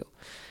program for you.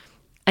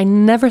 I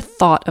never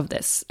thought of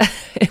this.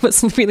 It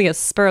was really a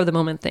spur of the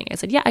moment thing. I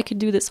said, yeah, I could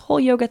do this whole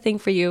yoga thing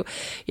for you.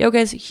 Yoga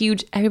is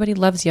huge. Everybody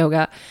loves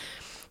yoga.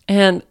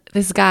 And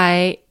this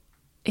guy,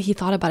 he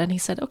thought about it and he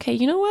said, okay,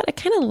 you know what? I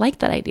kind of like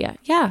that idea.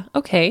 Yeah,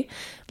 okay.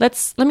 Let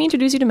me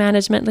introduce you to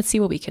management. Let's see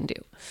what we can do.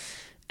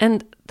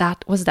 And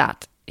that was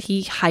that.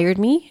 He hired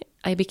me.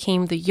 I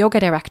became the yoga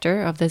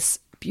director of this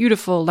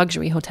beautiful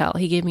luxury hotel.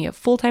 He gave me a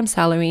full-time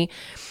salary.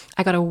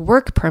 I got a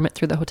work permit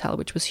through the hotel,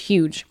 which was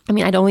huge. I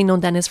mean, I'd only known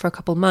Dennis for a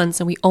couple months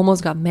and we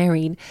almost got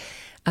married.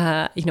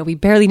 We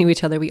barely knew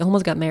each other. We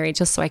almost got married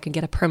just so I could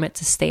get a permit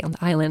to stay on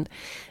the island.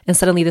 And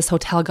suddenly this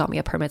hotel got me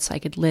a permit so I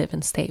could live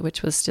and stay,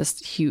 which was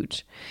just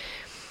huge.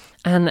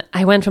 And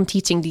I went from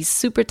teaching these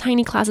super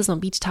tiny classes on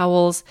beach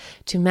towels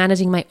to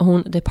managing my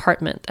own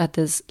department at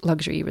this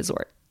luxury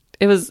resort.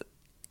 It was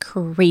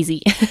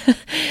crazy.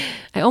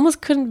 I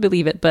almost couldn't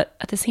believe it, but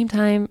at the same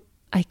time,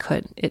 I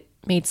could. It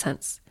made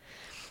sense.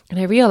 And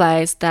I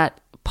realized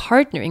that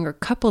partnering or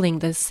coupling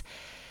this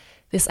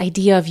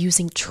idea of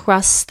using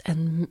trust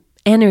and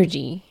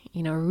energy,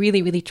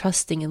 really, really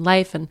trusting in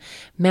life and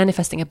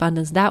manifesting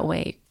abundance that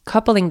way,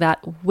 coupling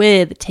that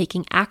with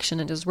taking action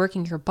and just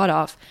working your butt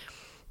off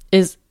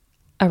is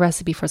a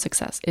recipe for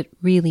success. It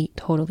really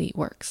totally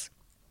works.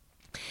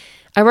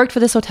 I worked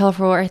for this hotel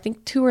for, I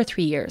think, 2 or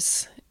 3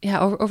 years. Yeah,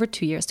 over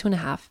 2 years,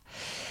 2.5.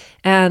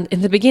 And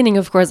in the beginning,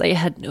 of course, I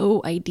had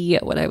no idea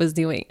what I was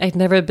doing. I'd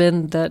never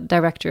been the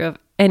director of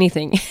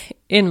anything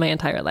in my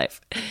entire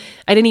life.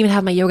 I didn't even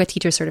have my yoga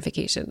teacher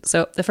certification.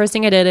 So the first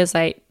thing I did is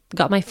I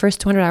got my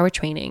first 200-hour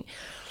training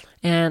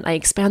and I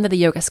expanded the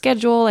yoga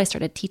schedule. I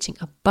started teaching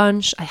a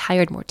bunch. I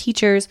hired more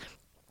teachers.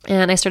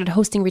 And I started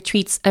hosting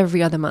retreats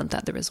every other month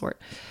at the resort.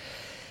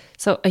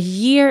 So a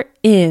year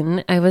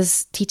in, I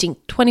was teaching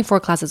 24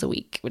 classes a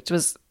week,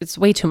 it's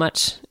way too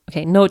much.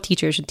 Okay, no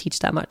teacher should teach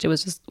that much. It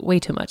was just way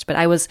too much. But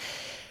I was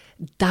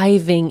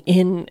diving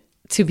in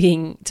to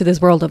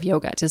this world of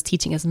yoga, just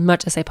teaching as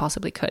much as I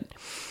possibly could.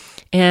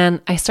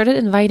 And I started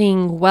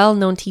inviting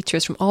well-known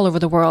teachers from all over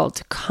the world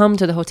to come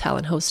to the hotel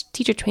and host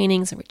teacher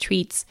trainings and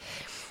retreats.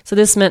 So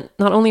this meant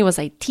not only was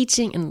I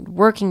teaching and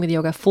working with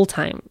yoga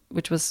full-time,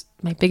 which was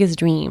my biggest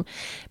dream,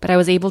 but I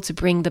was able to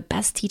bring the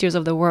best teachers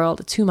of the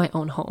world to my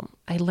own home.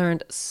 I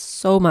learned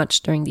so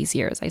much during these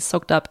years. I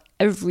soaked up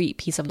every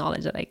piece of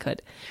knowledge that I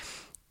could.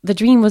 The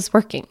dream was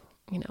working,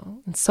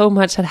 and so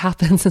much had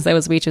happened since I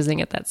was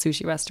waitressing at that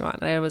sushi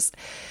restaurant. I was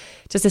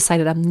just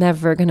decided I'm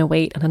never going to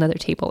wait on another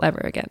table ever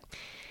again.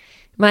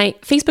 My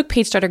Facebook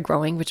page started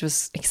growing, which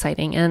was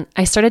exciting, and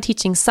I started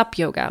teaching SUP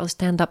yoga, or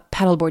stand-up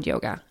paddleboard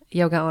yoga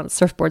on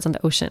surfboards on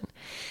the ocean.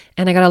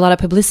 And I got a lot of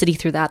publicity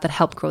through that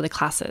helped grow the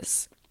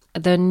classes.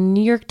 The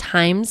New York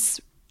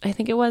Times, I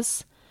think it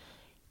was,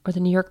 or the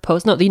New York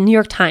Post, no, the New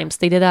York Times,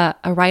 they did a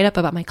write-up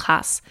about my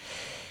class.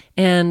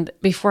 And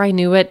before I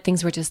knew it,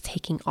 things were just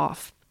taking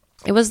off.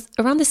 It was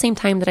around the same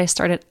time that I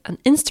started an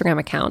Instagram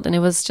account, and it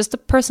was just a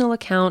personal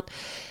account.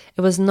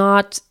 It was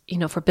not,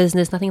 for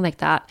business, nothing like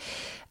that.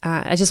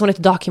 I just wanted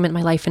to document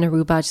my life in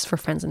Aruba just for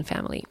friends and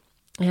family.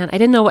 And I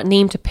didn't know what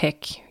name to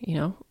pick,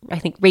 I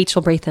think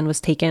Rachel Braithen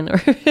was taken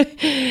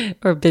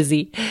or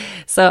busy.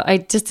 So I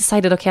just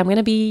decided, okay, I'm going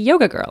to be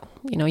Yoga Girl.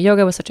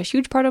 Yoga was such a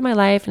huge part of my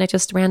life, and I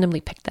just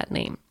randomly picked that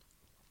name.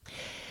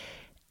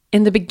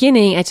 In the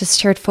beginning, I just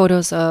shared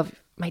photos of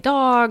my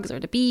dogs or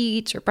the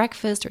beach or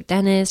breakfast or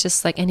Dennis,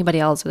 just like anybody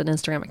else with an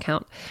Instagram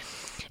account.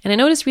 And I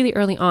noticed really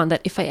early on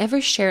that if I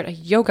ever shared a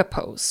yoga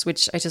pose,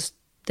 which I just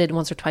did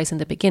once or twice in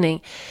the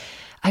beginning,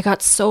 I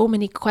got so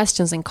many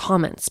questions and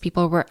comments.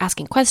 People were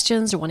asking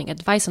questions or wanting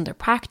advice on their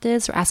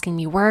practice or asking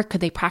me where could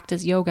they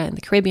practice yoga in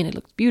the Caribbean. It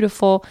looked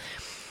beautiful.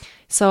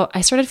 So I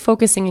started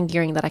focusing and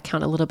gearing that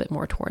account a little bit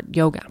more toward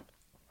yoga.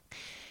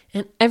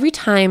 And every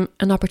time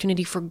an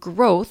opportunity for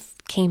growth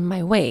came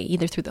my way,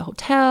 either through the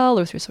hotel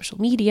or through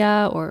social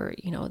media or,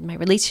 my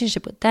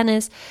relationship with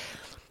Dennis,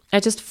 I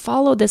just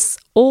followed this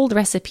old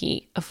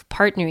recipe of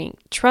partnering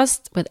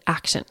trust with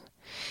action.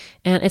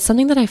 And it's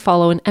something that I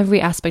follow in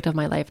every aspect of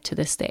my life to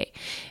this day.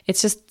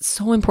 It's just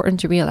so important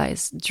to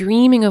realize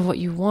dreaming of what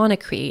you want to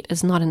create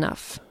is not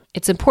enough.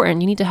 It's important.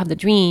 You need to have the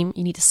dream.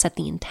 You need to set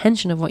the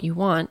intention of what you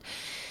want,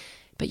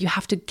 but you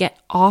have to get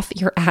off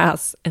your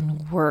ass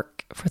and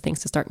work for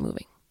things to start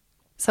moving.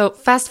 So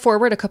fast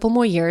forward a couple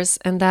more years,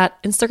 and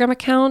that Instagram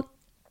account,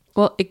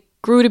 it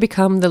grew to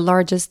become the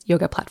largest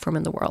yoga platform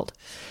in the world.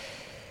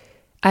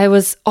 I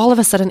was all of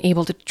a sudden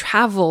able to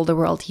travel the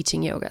world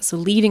teaching yoga. So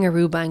leaving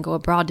Aruba and go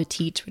abroad to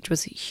teach, which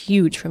was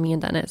huge for me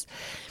and Dennis.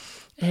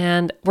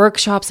 And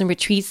workshops and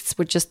retreats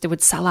they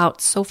would sell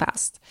out so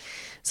fast.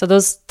 So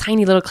those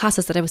tiny little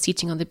classes that I was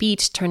teaching on the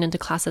beach turned into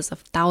classes of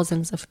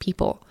thousands of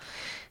people.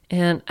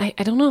 And I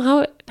don't know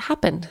how it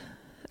happened.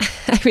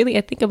 I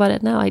think about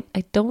it now.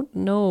 I don't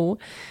know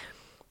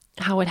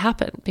how it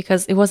happened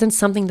because it wasn't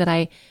something that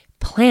I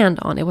planned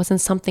on. It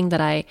wasn't something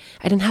that I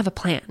didn't have a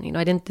plan.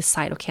 I didn't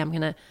decide, okay, I'm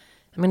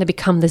going to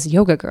become this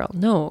yoga girl.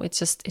 No, it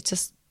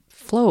just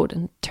flowed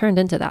and turned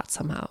into that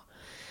somehow.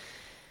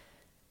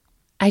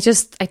 I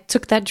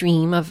took that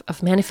dream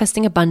of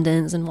manifesting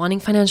abundance and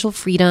wanting financial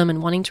freedom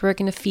and wanting to work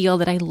in a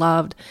field that I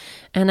loved,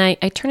 and I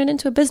turned it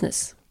into a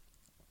business.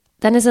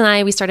 Dennis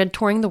and we started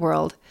touring the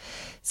world.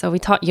 So we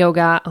taught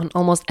yoga on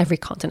almost every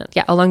continent.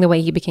 Yeah, along the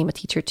way, he became a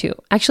teacher too.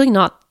 Actually,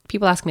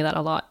 people ask me that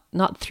a lot,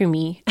 not through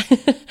me.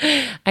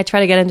 I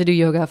tried to get him to do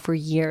yoga for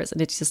years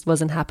and it just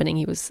wasn't happening.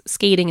 He was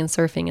skating and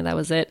surfing and that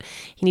was it.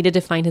 He needed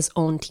to find his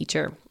own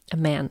teacher, a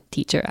man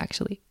teacher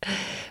actually.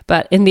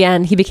 But in the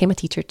end, he became a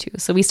teacher too.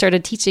 So we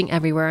started teaching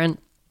everywhere. And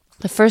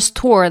the first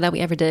tour that we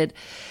ever did,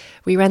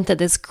 we rented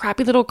this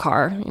crappy little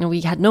car.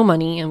 We had no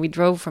money and we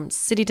drove from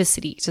city to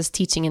city, just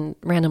teaching in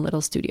random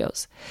little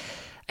studios.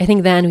 I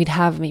think then we'd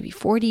have maybe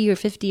 40 or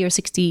 50 or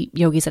 60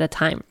 yogis at a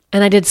time.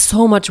 And I did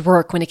so much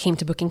work when it came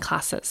to booking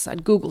classes.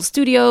 I'd Google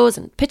studios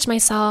and pitch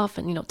myself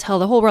and, tell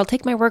the whole world,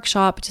 take my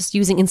workshop, just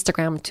using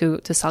Instagram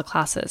to sell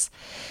classes.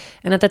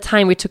 And at the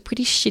time, we took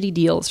pretty shitty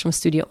deals from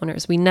studio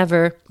owners. We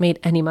never made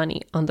any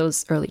money on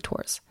those early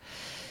tours.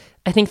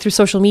 I think through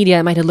social media,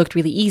 it might have looked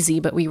really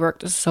easy, but we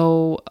worked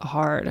so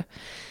hard.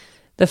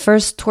 The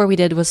first tour we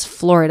did was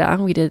Florida.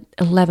 We did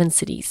 11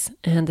 cities.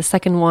 And the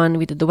second one,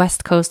 we did the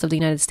West Coast of the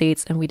United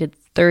States, and we did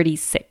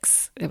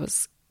 36. It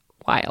was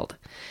wild.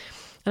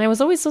 And I was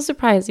always so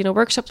surprised.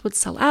 Workshops would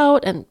sell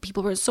out, and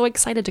people were so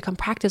excited to come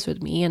practice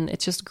with me, and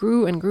it just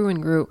grew and grew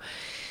and grew.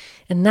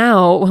 And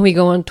now, when we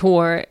go on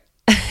tour,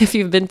 if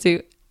you've been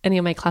to any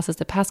of my classes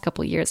the past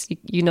couple of years,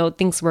 you know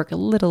things work a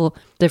little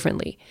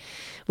differently.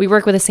 We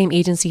work with the same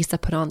agencies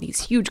that put on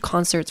these huge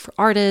concerts for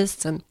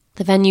artists, and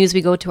the venues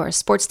we go to are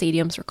sports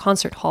stadiums or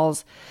concert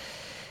halls.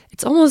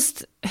 It's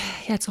almost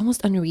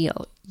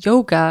unreal.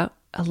 Yoga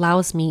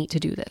allows me to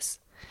do this.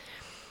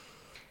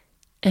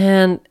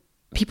 And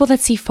people that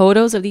see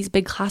photos of these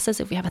big classes,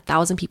 if we have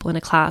 1,000 people in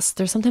a class,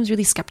 they're sometimes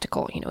really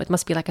skeptical. It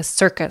must be like a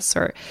circus,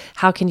 or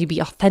how can you be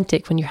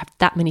authentic when you have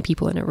that many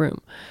people in a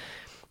room?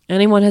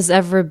 Anyone has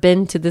ever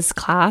been to this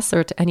class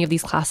or to any of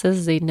these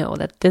classes, they know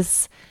that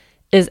this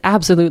is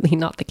absolutely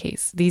not the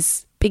case.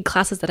 These big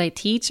classes that I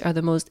teach are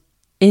the most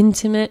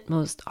intimate,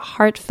 most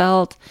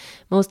heartfelt,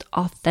 most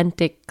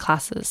authentic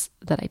classes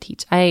that I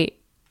teach.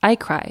 I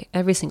cry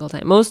every single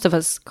time. Most of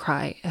us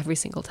cry every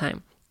single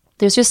time.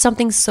 There's just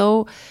something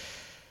so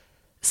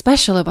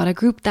special about a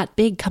group that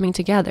big coming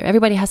together.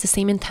 Everybody has the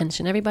same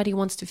intention. Everybody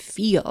wants to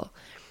feel.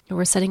 And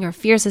we're setting our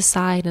fears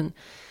aside and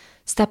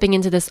stepping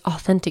into this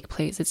authentic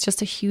place. It's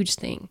just a huge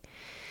thing.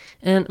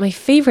 And my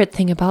favorite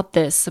thing about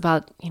this,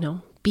 about,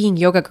 being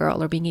Yoga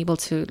Girl or being able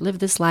to live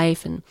this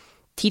life and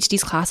teach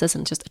these classes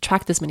and just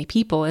attract this many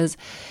people, is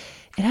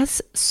it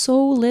has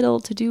so little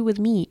to do with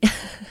me.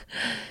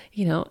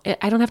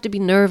 I don't have to be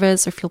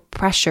nervous or feel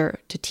pressure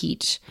to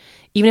teach,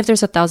 even if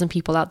there's 1,000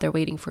 people out there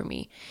waiting for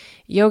me.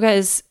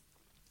 Yoga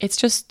it's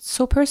just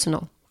so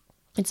personal.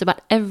 It's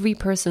about every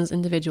person's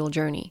individual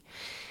journey.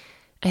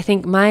 I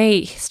think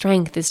my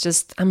strength is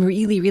just, I'm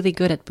really, really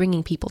good at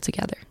bringing people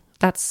together.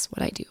 That's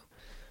what I do.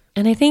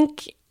 And I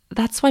think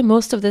that's why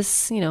most of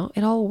this,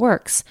 it all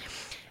works.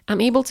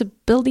 I'm able to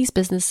build these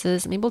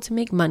businesses. I'm able to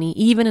make money,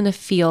 even in a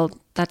field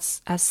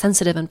that's as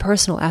sensitive and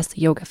personal as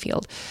the yoga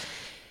field,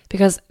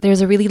 because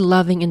there's a really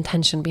loving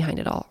intention behind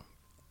it all.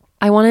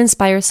 I want to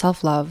inspire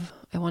self-love.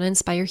 I want to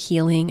inspire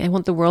healing. I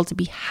want the world to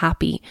be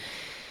happy.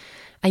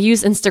 I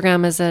use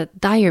Instagram as a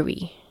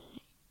diary.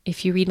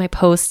 If you read my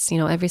posts,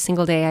 every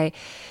single day,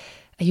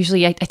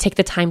 I take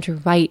the time to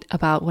write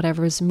about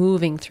whatever is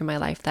moving through my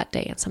life that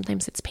day. And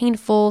sometimes it's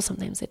painful,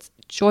 sometimes it's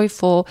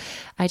joyful.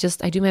 I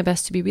do my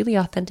best to be really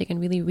authentic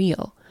and really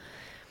real.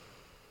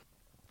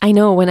 I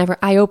know whenever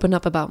I open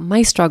up about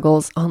my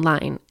struggles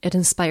online, it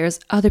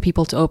inspires other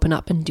people to open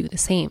up and do the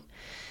same.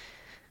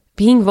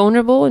 Being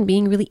vulnerable and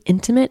being really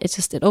intimate,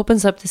 it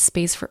opens up the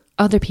space for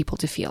other people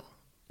to feel.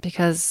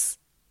 Because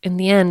in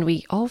the end,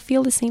 we all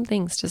feel the same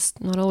things,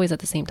 just not always at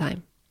the same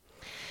time.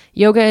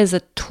 Yoga is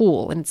a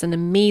tool, and it's an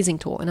amazing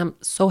tool. And I'm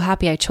so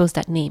happy I chose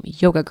that name,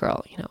 Yoga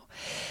Girl.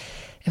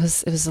 It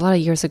was a lot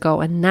of years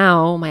ago. And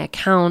now my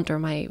account or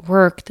my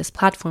work, this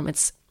platform,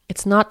 it's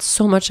not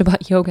so much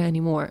about yoga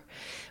anymore.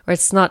 Or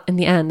it's not, in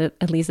the end,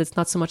 at least, it's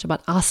not so much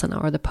about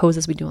asana or the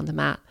poses we do on the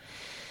mat.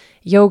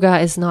 Yoga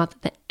is not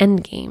the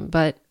end game,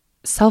 but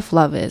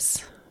self-love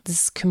is.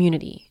 This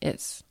community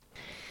is.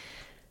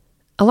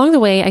 Along the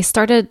way, I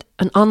started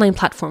an online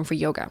platform for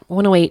yoga,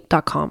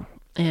 108.com.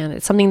 And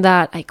it's something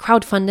that I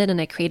crowdfunded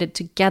and I created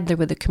together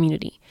with the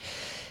community.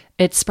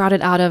 It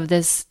sprouted out of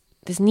this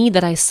need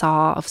that I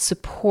saw of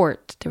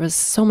support. There was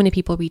so many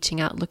people reaching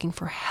out looking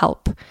for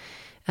help.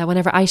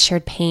 Whenever I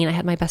shared pain, I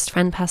had my best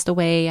friend passed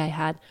away. I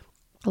had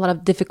a lot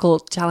of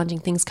difficult, challenging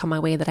things come my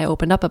way that I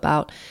opened up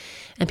about.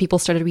 And people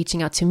started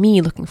reaching out to me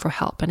looking for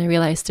help. And I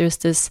realized there's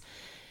this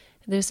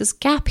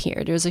gap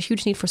here. There's a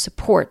huge need for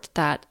support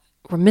that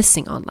we're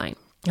missing online.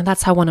 And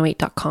that's how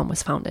 108.com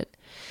was founded.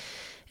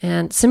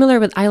 And similar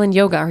with Island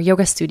Yoga, our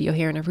yoga studio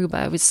here in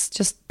Aruba, it was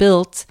just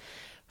built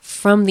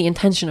from the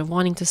intention of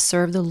wanting to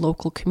serve the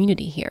local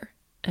community here.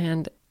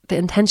 And the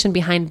intention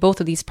behind both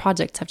of these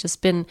projects have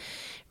just been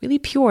really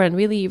pure and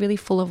really, really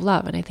full of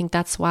love. And I think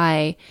that's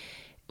why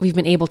we've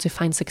been able to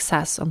find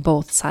success on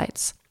both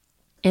sides.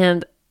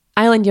 And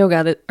Island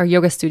Yoga, our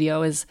yoga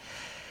studio,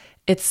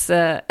 it's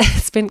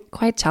been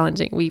quite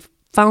challenging. We've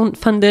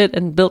funded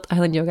and built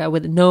Island Yoga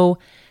with no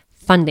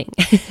funding.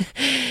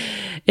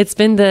 It's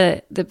been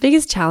the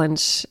biggest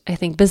challenge, I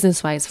think,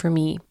 business-wise for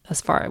me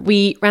thus far.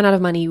 We ran out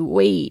of money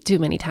way too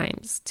many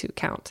times to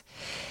count.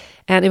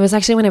 And it was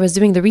actually when I was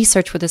doing the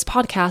research for this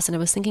podcast and I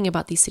was thinking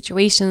about these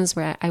situations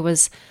where I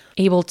was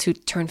able to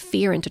turn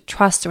fear into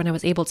trust, or when I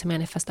was able to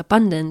manifest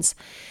abundance,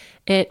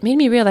 it made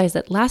me realize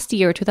that last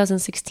year,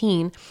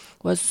 2016,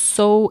 was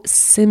so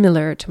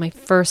similar to my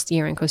first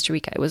year in Costa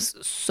Rica. It was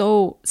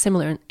so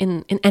similar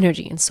in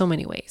energy in so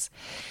many ways.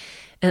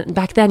 And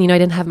back then, I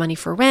didn't have money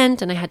for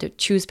rent and I had to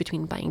choose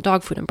between buying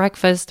dog food and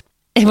breakfast.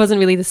 It wasn't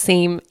really the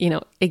same,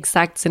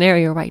 exact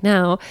scenario right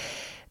now,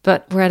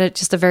 but we're at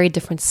just a very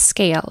different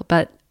scale.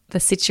 But the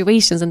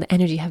situations and the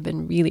energy have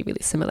been really,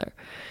 really similar.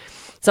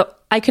 So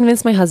I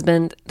convinced my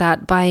husband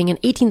that buying an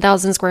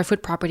 18,000 square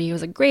foot property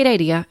was a great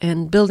idea,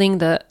 and building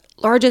the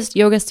largest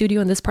yoga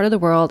studio in this part of the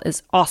world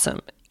is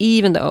awesome,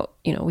 even though,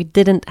 we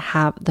didn't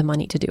have the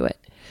money to do it.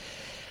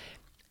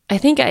 I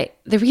think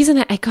the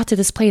reason I got to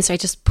this place, I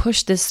just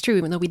pushed this through,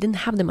 even though we didn't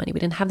have the money, we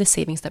didn't have the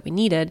savings that we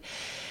needed.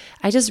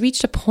 I just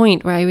reached a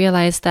point where I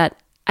realized that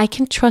I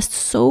can trust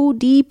so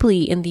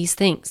deeply in these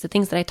things, the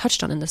things that I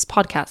touched on in this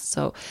podcast.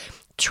 So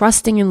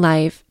trusting in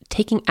life,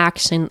 taking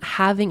action,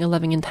 having a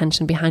loving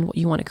intention behind what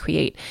you want to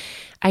create.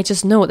 I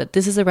just know that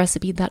this is a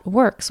recipe that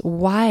works.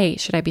 Why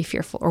should I be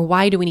fearful? Or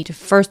why do we need to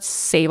first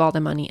save all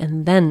the money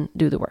and then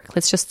do the work?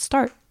 Let's just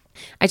start.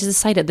 I just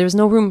decided there's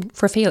no room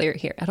for failure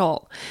here at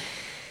all.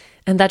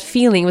 And that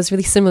feeling was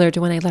really similar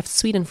to when I left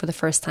Sweden for the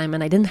first time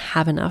and I didn't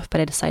have enough,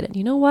 but I decided,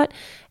 you know what?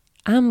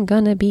 I'm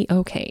gonna be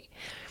okay.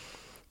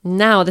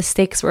 Now the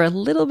stakes were a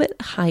little bit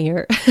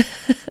higher,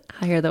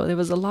 though. There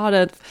was a lot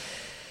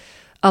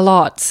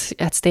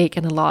at stake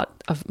and a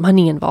lot of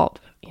money involved.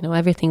 You know,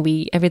 everything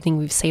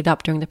we've saved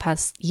up during the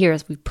past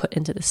years, we've put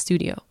into the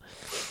studio.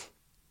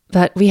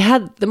 But we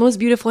had the most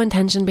beautiful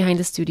intention behind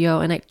the studio,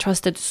 and I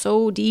trusted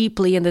so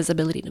deeply in this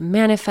ability to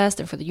manifest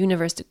and for the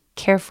universe to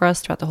care for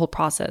us throughout the whole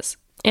process.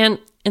 And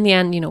in the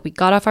end, you know, we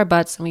got off our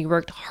butts and we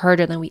worked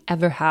harder than we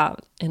ever have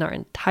in our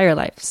entire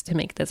lives to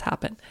make this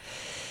happen.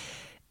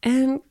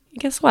 And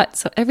guess what?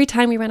 So every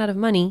time we ran out of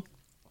money,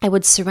 I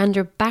would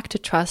surrender back to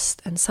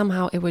trust, and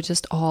somehow it would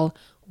just all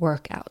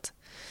work out.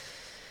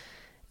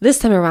 This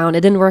time around,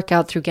 it didn't work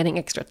out through getting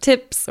extra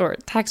tips or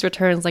tax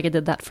returns like I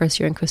did that first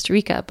year in Costa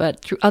Rica,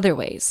 but through other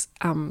ways.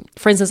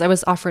 For instance, I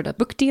was offered a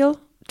book deal,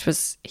 which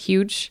was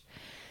huge.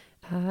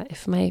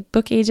 If my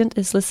book agent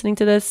is listening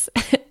to this,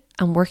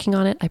 I'm working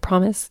on it, I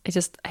promise.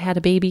 I had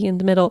a baby in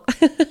the middle.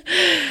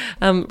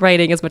 I'm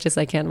writing as much as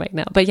I can right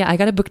now. But yeah, I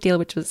got a book deal,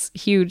 which was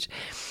huge.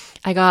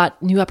 I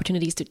got new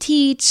opportunities to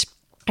teach.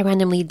 I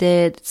randomly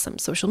did some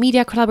social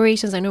media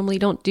collaborations I normally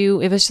don't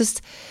do. It was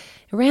just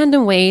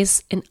random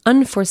ways, in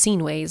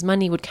unforeseen ways,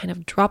 money would kind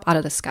of drop out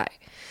of the sky.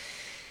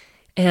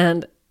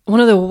 And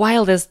one of the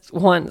wildest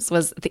ones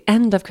was at the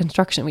end of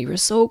construction. We were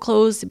so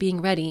close to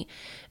being ready,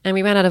 and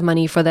we ran out of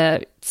money for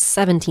the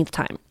 17th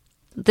time.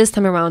 This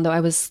time around, though, I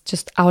was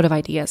just out of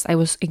ideas. I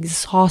was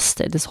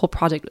exhausted. This whole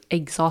project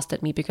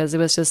exhausted me because it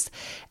was just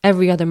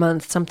every other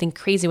month something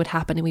crazy would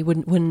happen and we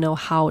wouldn't know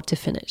how to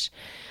finish.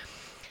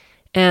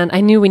 And I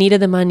knew we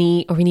needed the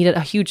money, or we needed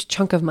a huge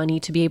chunk of money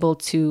to be able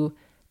to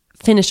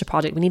finish a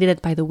project. We needed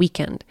it by the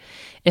weekend.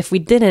 If we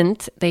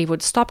didn't, they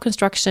would stop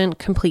construction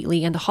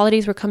completely, and the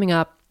holidays were coming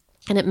up,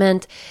 and it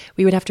meant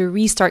we would have to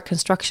restart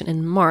construction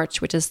in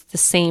March, which is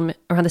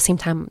around the same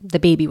time the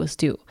baby was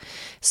due.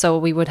 So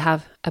we would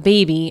have a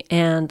baby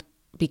and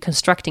be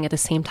constructing at the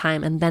same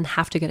time, and then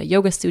have to get a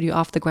yoga studio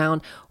off the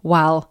ground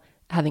while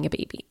having a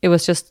baby. It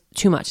was just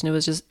too much, and it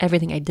was just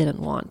everything I didn't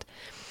want.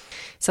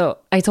 So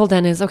I told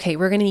Dennis, okay,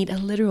 we're going to need a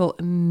literal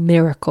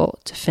miracle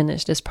to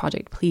finish this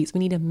project. Please, we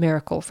need a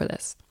miracle for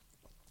this.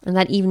 And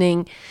that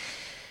evening,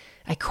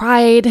 I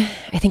cried.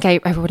 I think I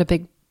wrote a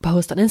big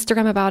post on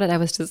Instagram about it. I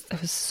was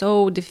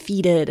so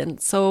defeated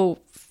and so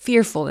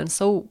fearful and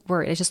so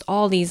worried. It's just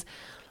all these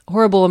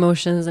horrible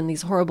emotions and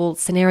these horrible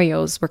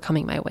scenarios were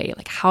coming my way.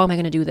 Like, how am I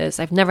going to do this?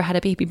 I've never had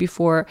a baby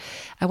before.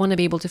 I want to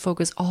be able to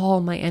focus all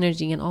my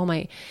energy and all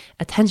my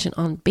attention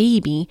on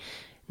baby,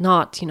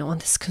 not, on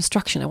this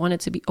construction. I want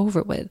it to be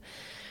over with.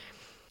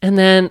 And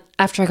then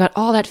after I got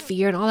all that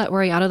fear and all that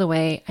worry out of the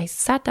way, I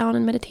sat down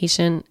in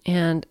meditation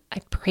and I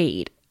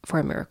prayed for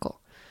a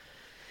miracle.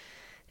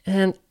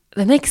 And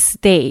the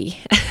next day,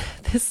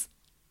 this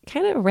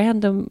kind of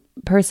random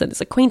person,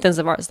 this acquaintance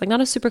of ours, like not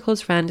a super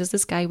close friend, just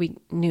this guy we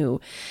knew,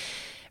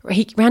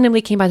 he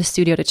randomly came by the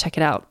studio to check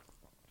it out.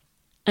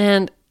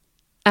 And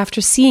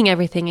after seeing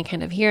everything and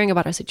kind of hearing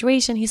about our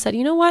situation, he said,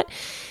 you know what?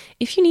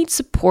 If you need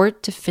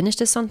support to finish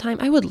this sometime,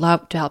 I would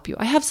love to help you.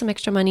 I have some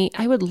extra money.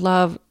 I would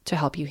love to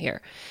help you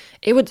here.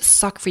 It would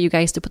suck for you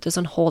guys to put this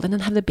on hold and then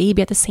have the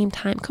baby at the same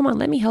time. Come on,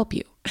 let me help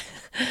you.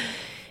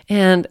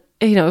 And,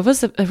 it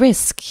was a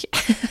risk.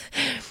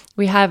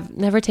 We have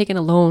never taken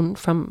a loan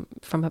from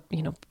a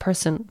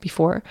person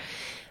before.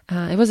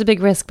 It was a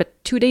big risk,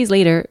 but 2 days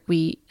later,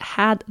 we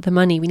had the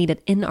money we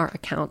needed in our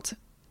account.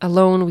 A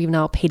loan we've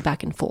now paid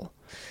back in full.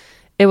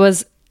 It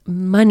was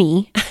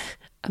money,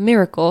 a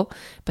miracle,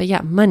 but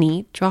yeah,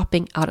 money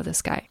dropping out of the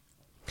sky.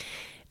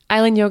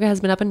 Island Yoga has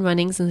been up and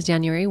running since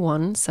January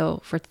 1,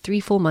 so for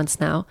 3 full months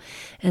now.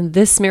 And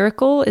this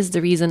miracle is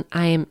the reason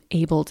I am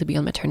able to be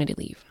on maternity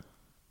leave.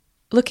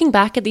 Looking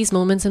back at these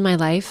moments in my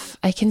life,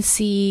 I can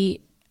see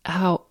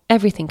how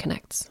everything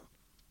connects.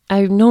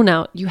 I know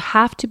now you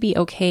have to be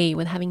okay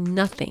with having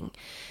nothing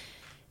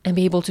and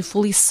be able to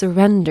fully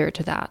surrender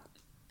to that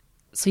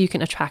so you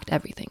can attract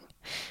everything.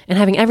 And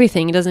having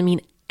everything doesn't mean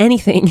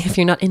anything if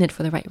you're not in it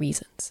for the right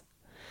reasons.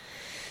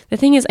 The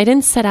thing is, I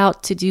didn't set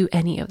out to do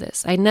any of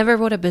this. I never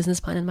wrote a business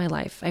plan in my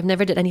life. I've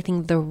never did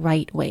anything the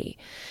right way.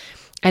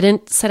 I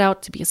didn't set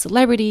out to be a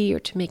celebrity or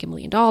to make $1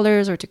 million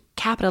or to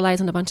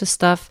capitalize on a bunch of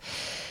stuff.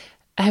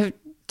 I've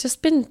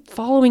just been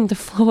following the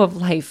flow of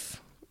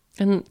life.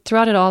 And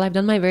throughout it all, I've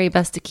done my very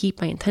best to keep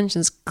my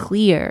intentions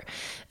clear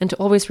and to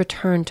always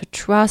return to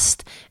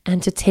trust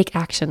and to take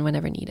action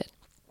whenever needed.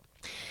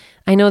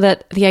 I know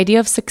that the idea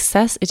of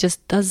success, it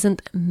just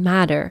doesn't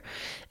matter.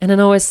 And I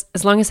know as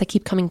long as I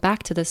keep coming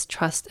back to this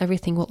trust,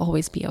 everything will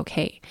always be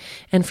okay.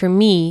 And for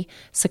me,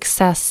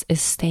 success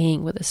is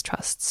staying with this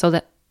trust so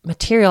that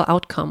material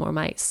outcome or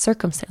my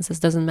circumstances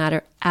doesn't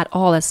matter at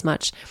all as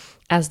much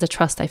as the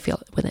trust I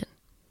feel within.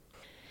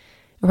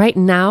 Right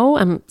now,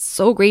 I'm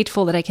so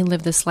grateful that I can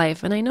live this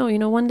life. And I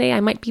know, one day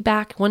I might be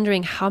back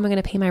wondering how am I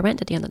going to pay my rent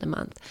at the end of the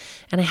month?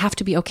 And I have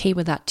to be okay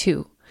with that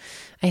too.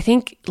 I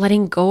think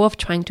letting go of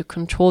trying to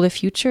control the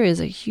future is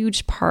a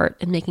huge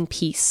part in making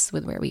peace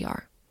with where we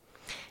are.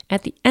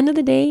 At the end of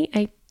the day,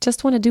 I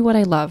just want to do what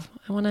I love.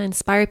 I want to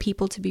inspire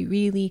people to be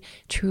really,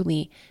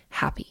 truly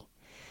happy.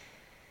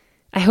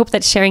 I hope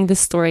that sharing this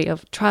story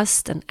of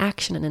trust and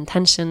action and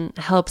intention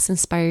helps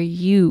inspire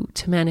you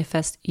to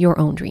manifest your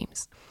own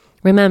dreams.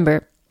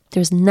 Remember,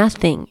 there's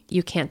nothing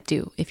you can't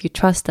do if you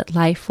trust that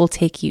life will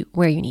take you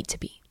where you need to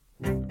be.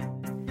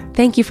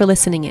 Thank you for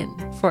listening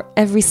in. For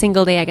every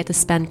single day I get to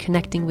spend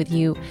connecting with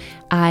you,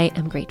 I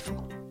am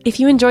grateful. If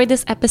you enjoyed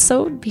this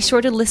episode, be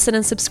sure to listen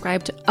and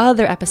subscribe to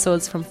other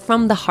episodes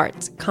from the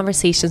Heart,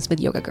 Conversations with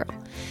Yoga Girl.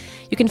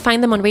 You can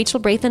find them on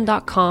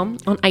rachelbraithen.com,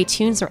 on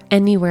iTunes, or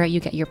anywhere you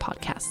get your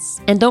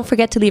podcasts. And don't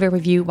forget to leave a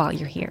review while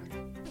you're here.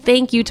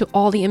 Thank you to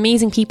all the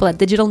amazing people at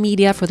Digital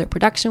Media for their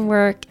production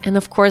work. And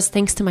of course,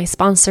 thanks to my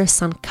sponsor,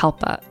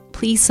 Sankalpa.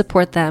 Please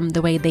support them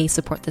the way they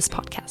support this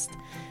podcast.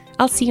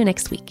 I'll see you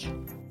next week.